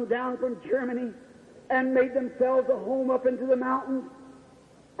people come down from Germany and made themselves a home up into the mountains,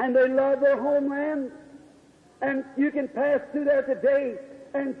 and they love their homeland. And you can pass through there today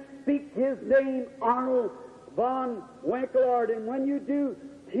and speak his name, Arnold von Winkelried, and when you do,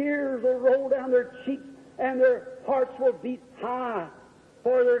 tears will roll down their cheeks and their hearts will beat high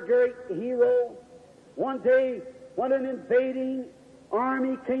for their great hero. One day, when an invading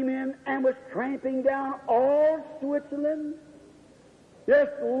army came in and was tramping down all Switzerland,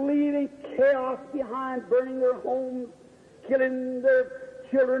 just leaving chaos behind, burning their homes, killing their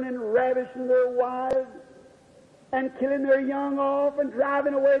children and ravishing their wives, and killing their young off and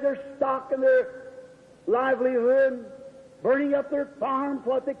driving away their stock and their livelihood, burning up their farms,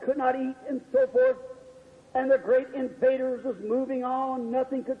 what they could not eat, and so forth. And the great invaders was moving on.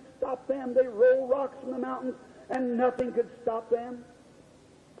 Nothing could stop them. They rolled rocks from the mountains, and nothing could stop them.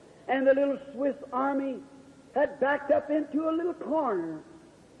 And the little Swiss army had backed up into a little corner,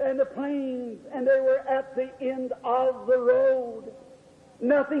 and the plains, and they were at the end of the road.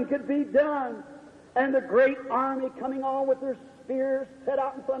 Nothing could be done. And the great army coming on with their spears set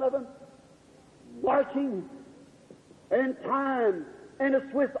out in front of them, marching in time, and the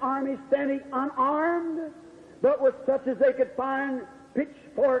Swiss army standing unarmed, but with such as they could find,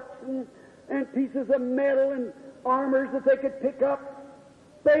 pitchforks and pieces of metal and armors that they could pick up.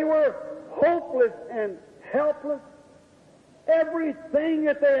 They were hopeless and helpless. Everything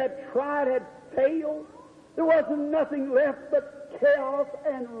that they had tried had failed. There wasn't nothing left but chaos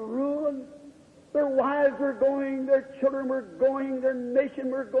and ruin. Their wives were going, their children were going, their nation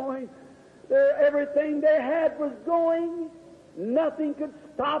were going. Everything they had was going. Nothing could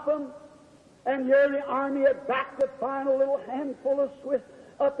stop them. And here the army had backed the final little handful of Swiss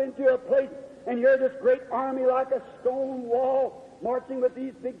up into a place. And here this great army like a stone wall marching with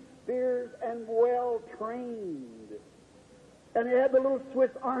these big spears and well trained. And they had the little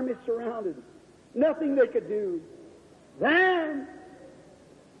Swiss army surrounded. Nothing they could do. Then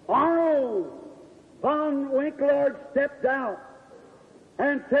Arnold von Winkelried stepped out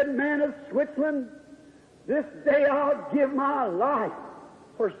and said, "Man of Switzerland, this day I'll give my life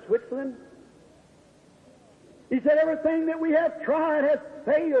for Switzerland." He said, "Everything that we have tried has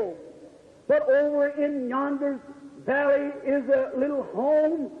failed, but over in yonder valley is a little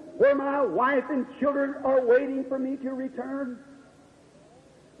home where my wife and children are waiting for me to return.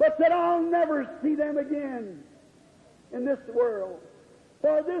 But said, I'll never see them again in this world.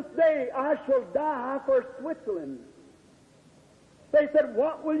 For this day I shall die for Switzerland." They said,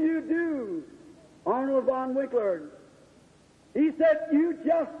 "What will you do, Arnold von Winkelried?" He said, "You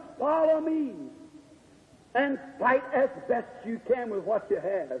just follow me and fight as best you can with what you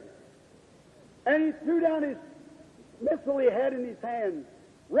have." And he threw down his missile he had in his hand,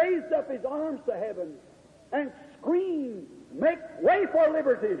 raised up his arms to heaven, and screamed, "Make way for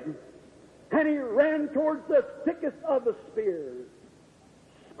liberty!" And he ran towards the thickest of the spears,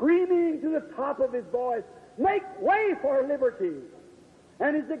 screaming to the top of his voice, "Make way for liberty!"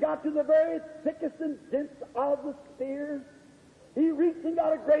 And as he got to the very thickest and dense of the spears, he reached and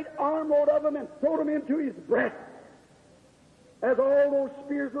got a great armload of them and threw them into his breast. As all those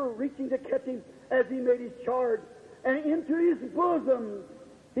spears were reaching to catch him as he made his charge, and into his bosom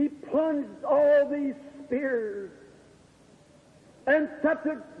he plunged all these spears. And such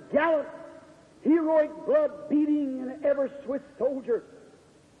a gallant, heroic blood beating in every Swiss soldier,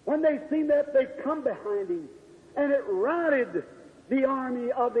 when they seen that, they come behind him, and it routed the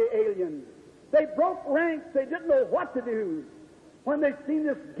army of the aliens. They broke ranks. They didn't know what to do when they seen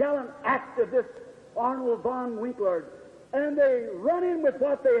this gallant act of this Arnold von Winkelried. And they run in with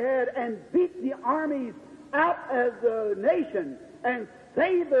what they had and beat the armies out as a nation and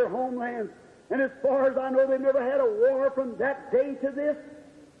saved their homelands. And as far as I know, they never had a war from that day to this.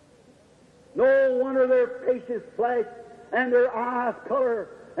 No wonder their faces flash and their eyes color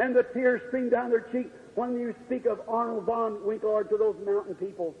and the tears stream down their cheek when you speak of Arnold von Winkelried to those mountain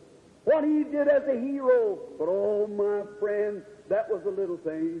people. What he did as a hero. But oh, my friend, that was a little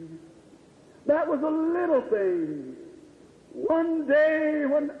thing. That was a little thing. One day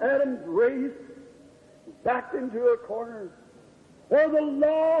when Adam's race backed into a corner, where the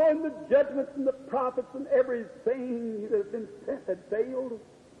law and the judgments and the prophets and everything that had been sent had failed,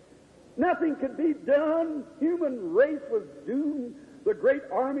 nothing could be done. Human race was doomed. The great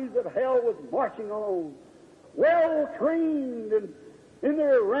armies of hell was marching on, well trained and in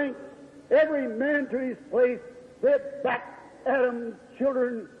their ranks, every man to his place. They had backed Adam's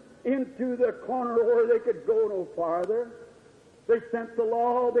children into the corner where they could go no farther. They sent the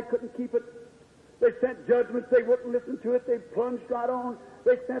law, they couldn't keep it. They sent judgments, they wouldn't listen to it. They plunged right on.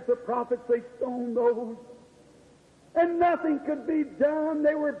 They sent the prophets, they stoned those. And nothing could be done.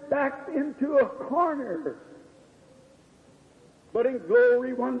 They were backed into a corner. But in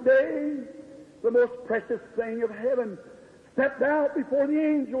glory one day, the most precious thing of heaven stepped out before the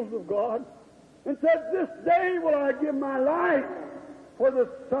angels of God and said, "This day will I give my life for the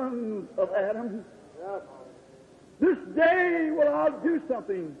sons of Adam. This day will I do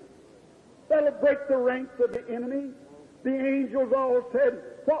something that'll break the ranks of the enemy." The angels all said,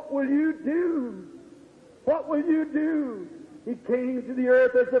 "What will you do? What will you do?" He came to the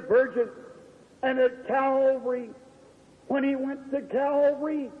earth as a virgin, and at Calvary, when he went to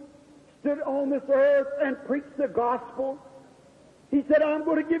Calvary, stood on this earth and preached the gospel. He said, "I'm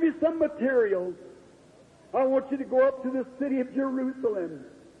going to give you some materials. I want you to go up to the city of Jerusalem.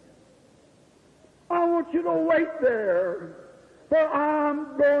 I want you to wait there, for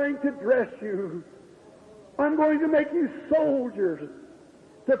I'm going to dress you. I'm going to make you soldiers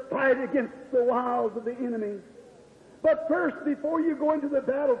to fight against the wiles of the enemy. But first, before you go into the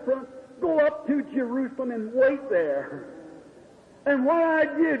battlefront, go up to Jerusalem and wait there. And when I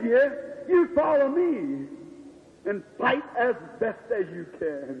give you, you follow me and fight as best as you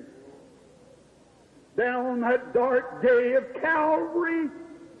can. Then on that dark day of Calvary,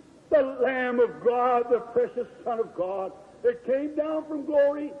 the Lamb of God, the precious Son of God, that came down from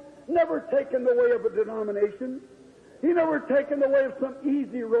glory, never taken the way of a denomination. He never taken the way of some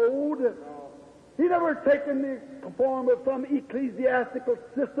easy road. He never taken the form of some ecclesiastical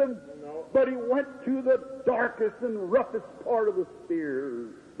system, but he went to the darkest and roughest part of the sphere,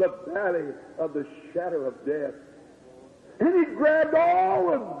 the valley of the shadow of death. And he grabbed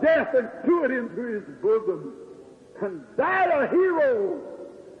all of death and threw it into his bosom and died a hero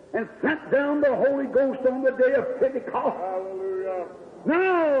and sent down the Holy Ghost on the day of Pentecost. Hallelujah.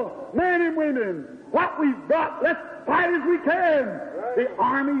 Now, men and women, what we've got, let's fight as we can. Right. The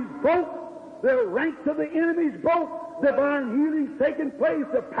armies broke. The ranks of the enemies broke. Divine healing's taken place.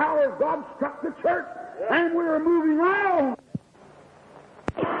 The power of God struck the church. And we're moving on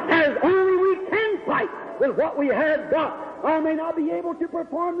as only we can fight with what we have got. I may not be able to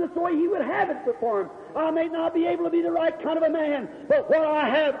perform this the way He would have it performed. I may not be able to be the right kind of a man. But what I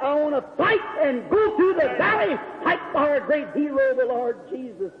have, I want to fight and go through the valley like our great hero, the Lord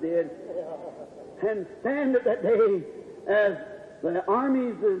Jesus, did. And stand at that day as the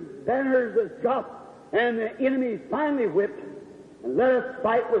armies, the banners is dropped, and the enemies finally whipped. And let us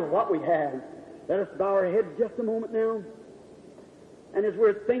fight with what we have. Let us bow our heads just a moment now. And as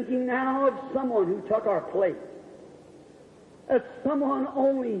we're thinking now of someone who took our place, as someone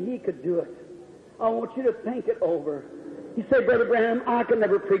only He could do it, I want you to think it over. You say, Brother Branham, I can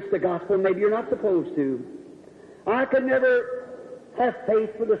never preach the gospel. Maybe you're not supposed to. I could never have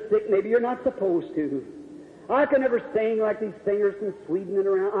faith for the sick. Maybe you're not supposed to. I could never sing like these singers from Sweden and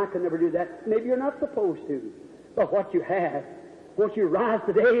around. I could never do that. Maybe you're not supposed to. But what you have, won't you rise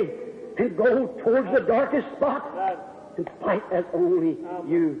today and go towards the darkest spot and fight as only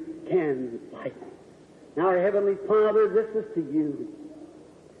you can fight. Now, our Heavenly Father, this is to you.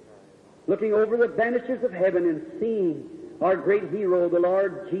 Looking over the vanishes of heaven and seeing our great hero, the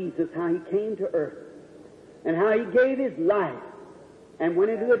Lord Jesus, how He came to earth and how He gave His life and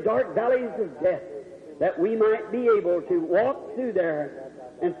went into the dark valleys of death, that we might be able to walk through there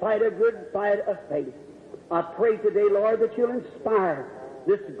and fight a good fight of faith. I pray today, Lord, that You'll inspire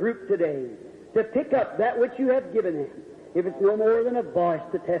this group today to pick up that which You have given them. If it's no more than a voice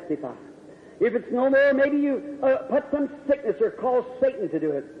to testify. If it's no more, maybe you put some sickness or cause Satan to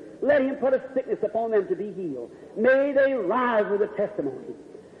do it. Let him put a sickness upon them to be healed. May they rise with a testimony.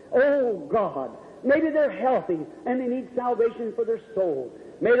 Oh, God, maybe they're healthy and they need salvation for their soul.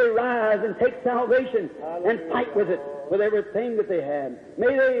 May they rise and take salvation and fight with it, with everything that they have.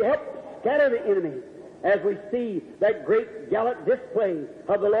 May they help scatter the enemy as we see that great gallant display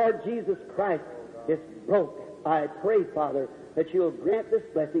of the Lord Jesus Christ. It's broke. I pray, Father, that You'll grant this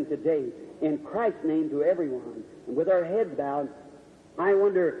blessing today in Christ's name to everyone. And with our heads bowed, I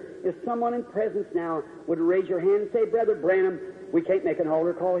wonder if someone in presence now would raise your hand and say, Brother Branham, we can't make an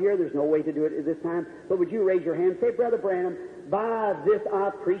altar call here. There's no way to do it at this time. But would you raise your hand and say, Brother Branham, by this I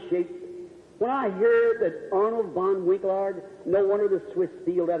appreciate. When I hear that Arnold von Winkelard, no wonder the Swiss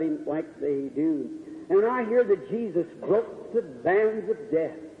steal at him like they do. And when I hear that Jesus broke the bands of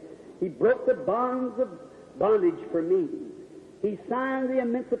death, He broke the bonds of bondage for me. He signed the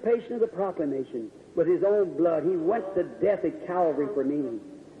emancipation of the proclamation with His own blood. He went to death at Calvary for me.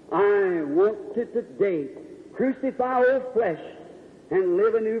 I want to today crucify old flesh and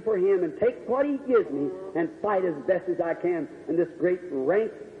live anew for Him and take what He gives me and fight as best as I can in this great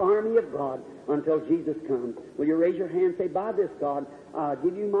ranked army of God until Jesus comes. Will you raise your hand and say, by this, God, I'll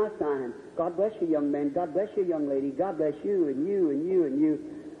give you my sign. God bless you, young man. God bless you, young lady. God bless you and you and you and you.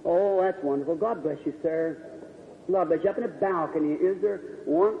 Oh, that's wonderful. God bless you, sir. God bless you. Up in the balcony, is there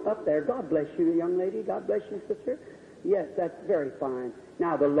one up there? God bless you, young lady. God bless you, sister. Yes, that's very fine.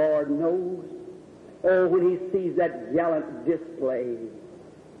 Now, the Lord knows. Oh, when He sees that gallant display,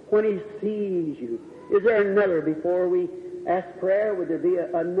 when He sees you. Is there another before we ask prayer? Would there be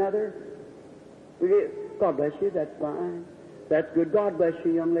another? God bless you. That's fine. That's good. God bless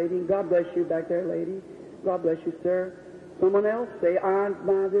you, young lady. God bless you back there, lady. God bless you, sir. Someone else? Say, I'm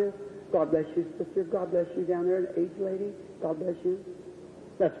by this. God bless you, sister. God bless you down there, an aged lady. God bless you.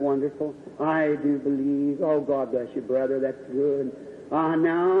 That's wonderful. I do believe. Oh, God bless you, brother. That's good. I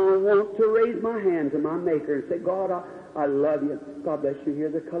now want to raise my hand to my Maker and say, God, I love you. God bless you. Here,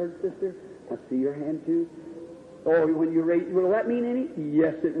 the colored sister. I see your hand, too. Oh, when you raise, will that mean any?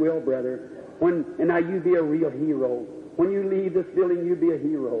 Yes, it will, brother. And now you be a real hero. when you leave this building, you be a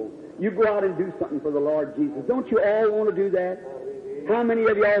hero. You go out and do something for the Lord Jesus. Don't you all want to do that? How many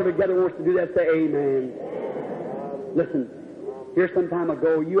of you all together wants to do that? Say amen. Listen, here some time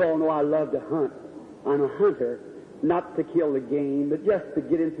ago, you all know I love to hunt. I'm a hunter, not to kill the game, but just to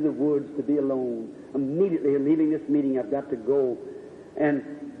get into the woods, to be alone. Immediately leaving this meeting, I've got to go. And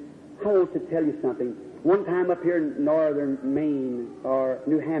I want to tell you something. One time up here in northern Maine or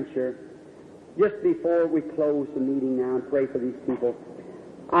New Hampshire, just before we close the meeting now and pray for these people,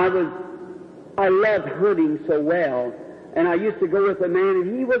 I loved hunting so well, and I used to go with a man,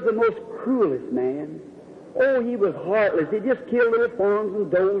 and he was the most cruelest man. Oh, he was heartless. He just killed little fawns and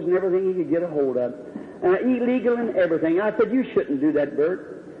does and everything he could get a hold of. Illegal and everything. I said, you shouldn't do that,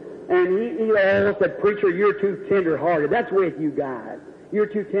 Bert. And he all said, preacher, you're too tender-hearted. That's with you guys. You're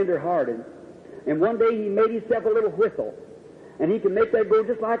too tender-hearted. And one day he made himself a little whistle. And he could make that go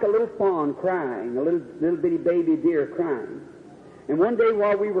just like a little fawn crying, a little bitty baby deer crying. And one day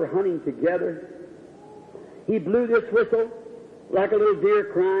while we were hunting together, he blew this whistle like a little deer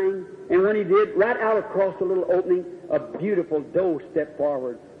crying. And when he did, right out across the little opening, a beautiful doe stepped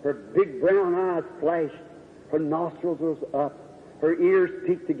forward. Her big brown eyes flashed. Her nostrils was up. Her ears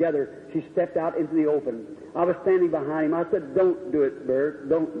peeked together. She stepped out into the open. I was standing behind him. I said, don't do it, Bert.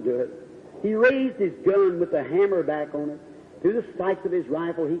 Don't do it. He raised his gun with the hammer back on it. Through the sights of his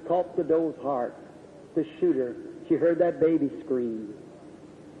rifle, he caught the doe's heart to shoot her. She heard that baby scream.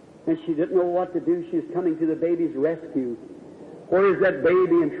 And she didn't know what to do. She was coming to the baby's rescue. Where is that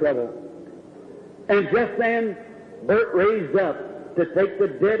baby in trouble? And just then, Bert raised up to take the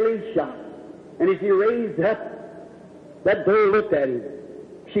deadly shot. And as he raised up, that doe looked at him.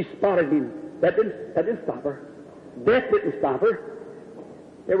 She spotted him. That didn't stop her. Death didn't stop her.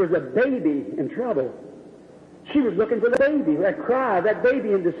 There was a baby in trouble. She was looking for the baby, that cry, that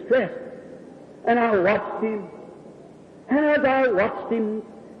baby in distress. And I watched him. And as I watched him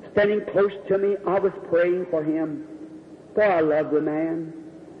standing close to me, I was praying for him. For I loved the man.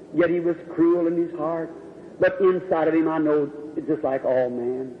 Yet he was cruel in his heart. But inside of him, I know it's just like all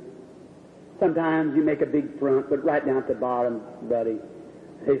men. Sometimes you make a big front, but right down at the bottom, buddy,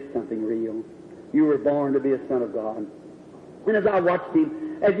 there's something real. You were born to be a son of God. And as I watched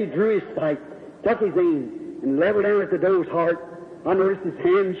him, as he drew his sight, took his aim, and leveled down at the doe's heart, I noticed his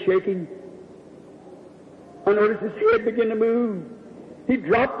hands shaking. I noticed his head begin to move. He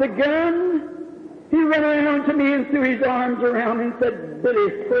dropped the gun. He ran around to me and threw his arms around me and said,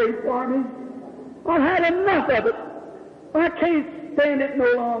 Billy, pray for me. I've had enough of it. I can't stand it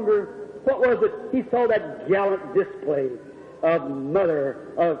no longer. What was it? He saw that gallant display of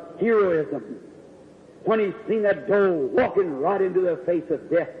heroism. When he seen that doe walking right into the face of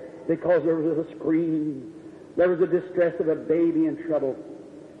death because there was a scream. There was a distress of a baby in trouble.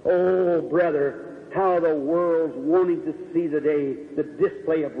 Oh, brother, how the world's wanting to see today the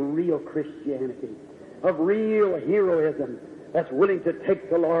display of real Christianity, of real heroism that's willing to take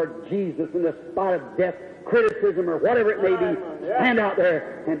the Lord Jesus in the spite of death, criticism, or whatever it may be, stand out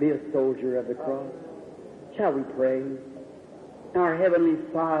there and be a soldier of the cross. Shall we pray? Our Heavenly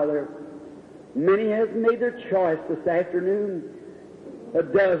Father, many has made their choice this afternoon. A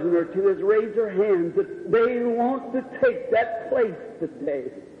dozen or two has raised their hands that they want to take that place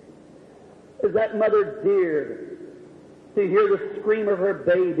today. As that mother dear, to hear the scream of her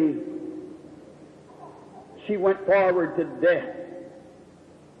baby, she went forward to death.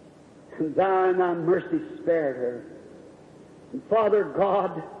 And thou in thy mercy spared her. And Father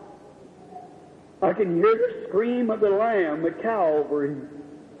God, I can hear the scream of the Lamb at Calvary.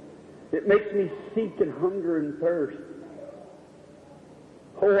 It makes me seek and hunger and thirst.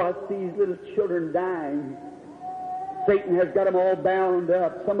 Oh, I see these little children dying. Satan has got them all bound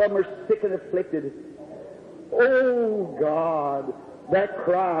up. Some of them are sick and afflicted. Oh, God, that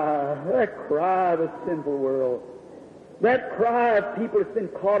cry of a sinful world. That cry of people that's been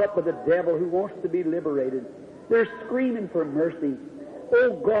caught up with the devil who wants to be liberated. They're screaming for mercy.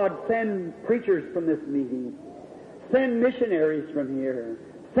 Oh, God, send preachers from this meeting. Send missionaries from here.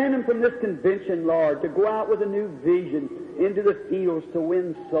 Send them from this convention, Lord, to go out with a new vision into the fields to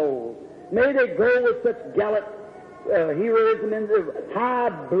win souls. May they go with such gallant heroism in the high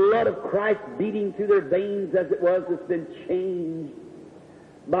blood of Christ beating through their veins as it was that's been changed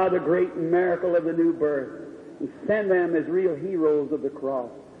by the great miracle of the new birth. And send them as real heroes of the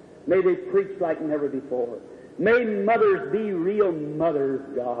cross. May they preach like never before. May mothers be real mothers,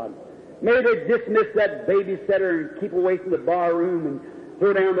 God. May they dismiss that babysitter and keep away from the bar room and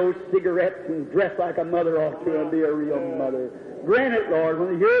throw down those cigarettes and dress like a mother ought to and be a real mother. Grant it, Lord,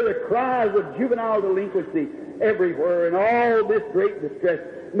 when they hear the cries of juvenile delinquency everywhere in all this great distress.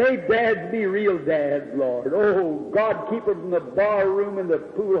 May dads be real dads, Lord. Oh, God, keep them from the bar room and the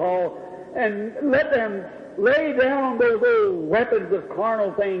pool hall, and let them lay down those old weapons of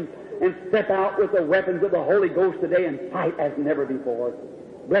carnal things and step out with the weapons of the Holy Ghost today and fight as never before.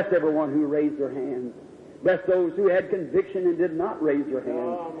 Bless everyone who raised their hands. Bless those who had conviction and did not raise their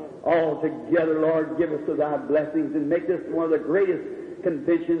hands. All together, Lord, give us of thy blessings and make this one of the greatest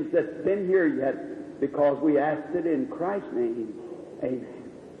conventions that's been here yet, because we asked it in Christ's name. Amen.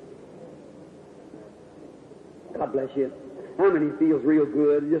 God bless you. How many feels real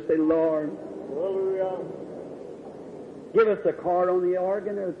good? Just say, Lord. Hallelujah. Give us a card on the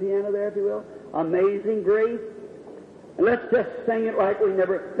organ or the piano there, if you will. Amazing Grace. And let's just sing it like we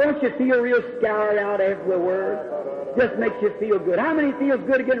never. Don't you feel real scoured out after the word? Just makes you feel good. How many feels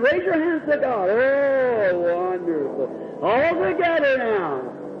good again? Raise your hands to God. Oh, wonderful. All together now.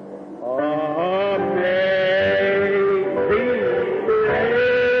 Amazing Grace.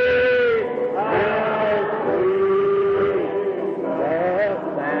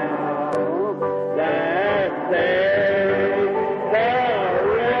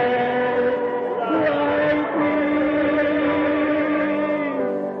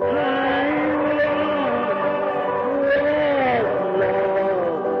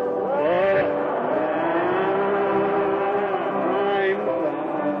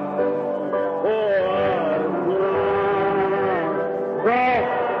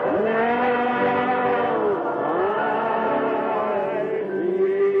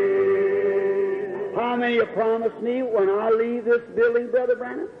 Promise me when I leave this building, Brother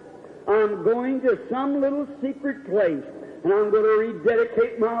Branham, I'm going to some little secret place, and I'm going to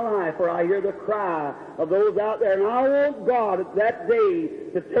rededicate my life, for I hear the cry of those out there, and I want God at that day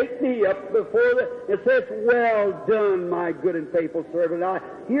to take me up before it says, well done, my good and faithful servant. I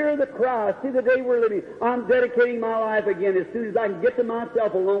hear the cry. See the day we're living. I'm dedicating my life again as soon as I can get to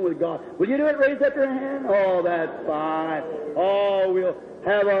myself alone with God. Will you do it? Raise up your hand. Oh, that's fine. Oh, we'll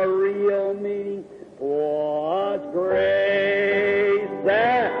have a real meeting. What grace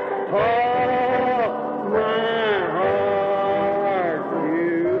that taught my heart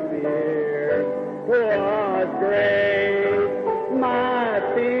to fear. What grace my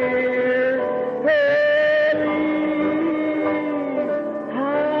fears relieved.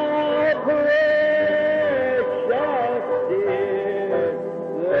 How precious is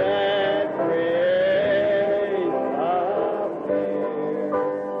that grace of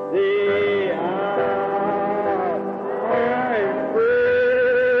fear.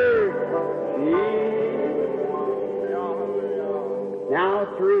 Now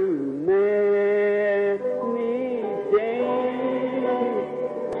through many dangers,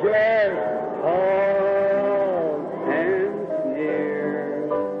 toils and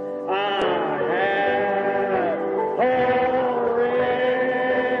snares, I have already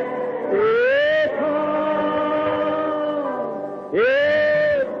come.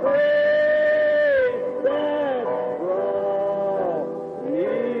 It's grace that brought me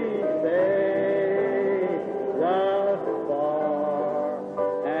safe thus far.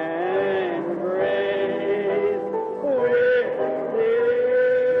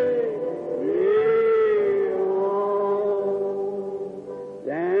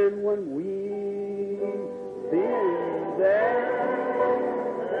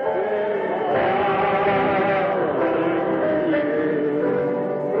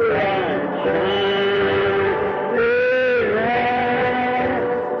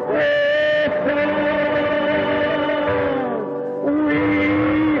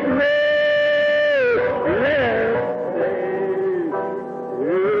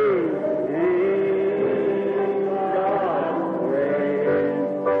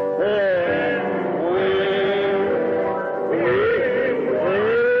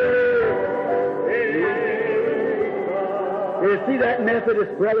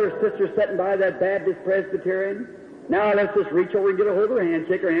 Methodist brother or sister sitting by that Baptist Presbyterian. Now let's just reach over and get a hold of her hand,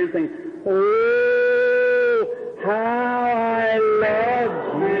 shake her hand, and sing, oh, how I love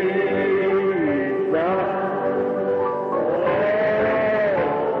Jesus. Oh,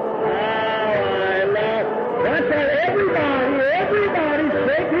 how I love. That's that everybody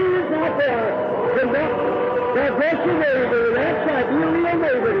shake hands out there. God bless you, neighbor. That's right, you real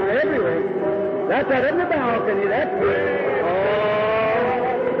neighbor everywhere. That's right, in the balcony, that's good.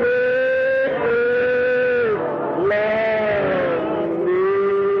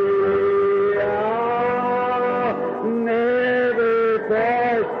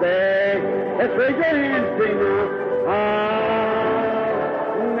 Let's raise your hands, sing now. I'll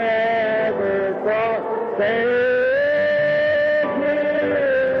never forsake you.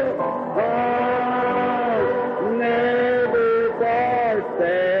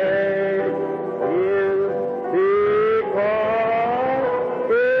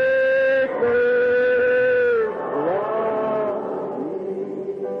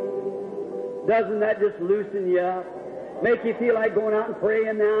 Doesn't that just loosen you up? Make you feel like going out and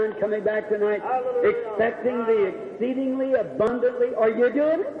praying now and coming back tonight, expecting the exceedingly abundantly. Are you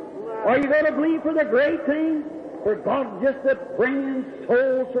doing it? Are you going to believe for the great things? For God just to bring in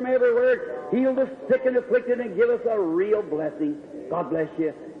souls from everywhere, heal the sick and afflicted, and give us a real blessing. God bless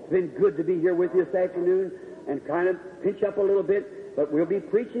you. It's been good to be here with you this afternoon and kind of pinch up a little bit. But we'll be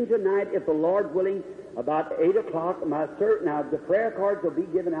preaching tonight, if the Lord willing, about 8 o'clock. Now, the prayer cards will be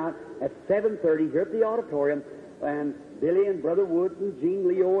given out at 7:30 here at the auditorium. And Billy and Brother Woods and Gene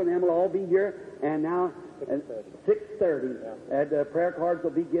Leo and them will all be here. And now at 6:30, the prayer cards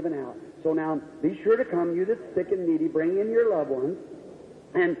will be given out. So now be sure to come, you that's sick and needy. Bring in your loved ones.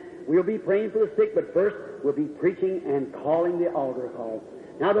 And we'll be praying for the sick, but first we'll be preaching and calling the altar call.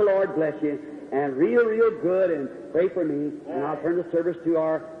 Now the Lord bless you. And real good, and pray for me. And I'll turn the service to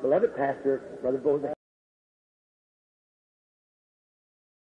our beloved pastor, Brother Bose.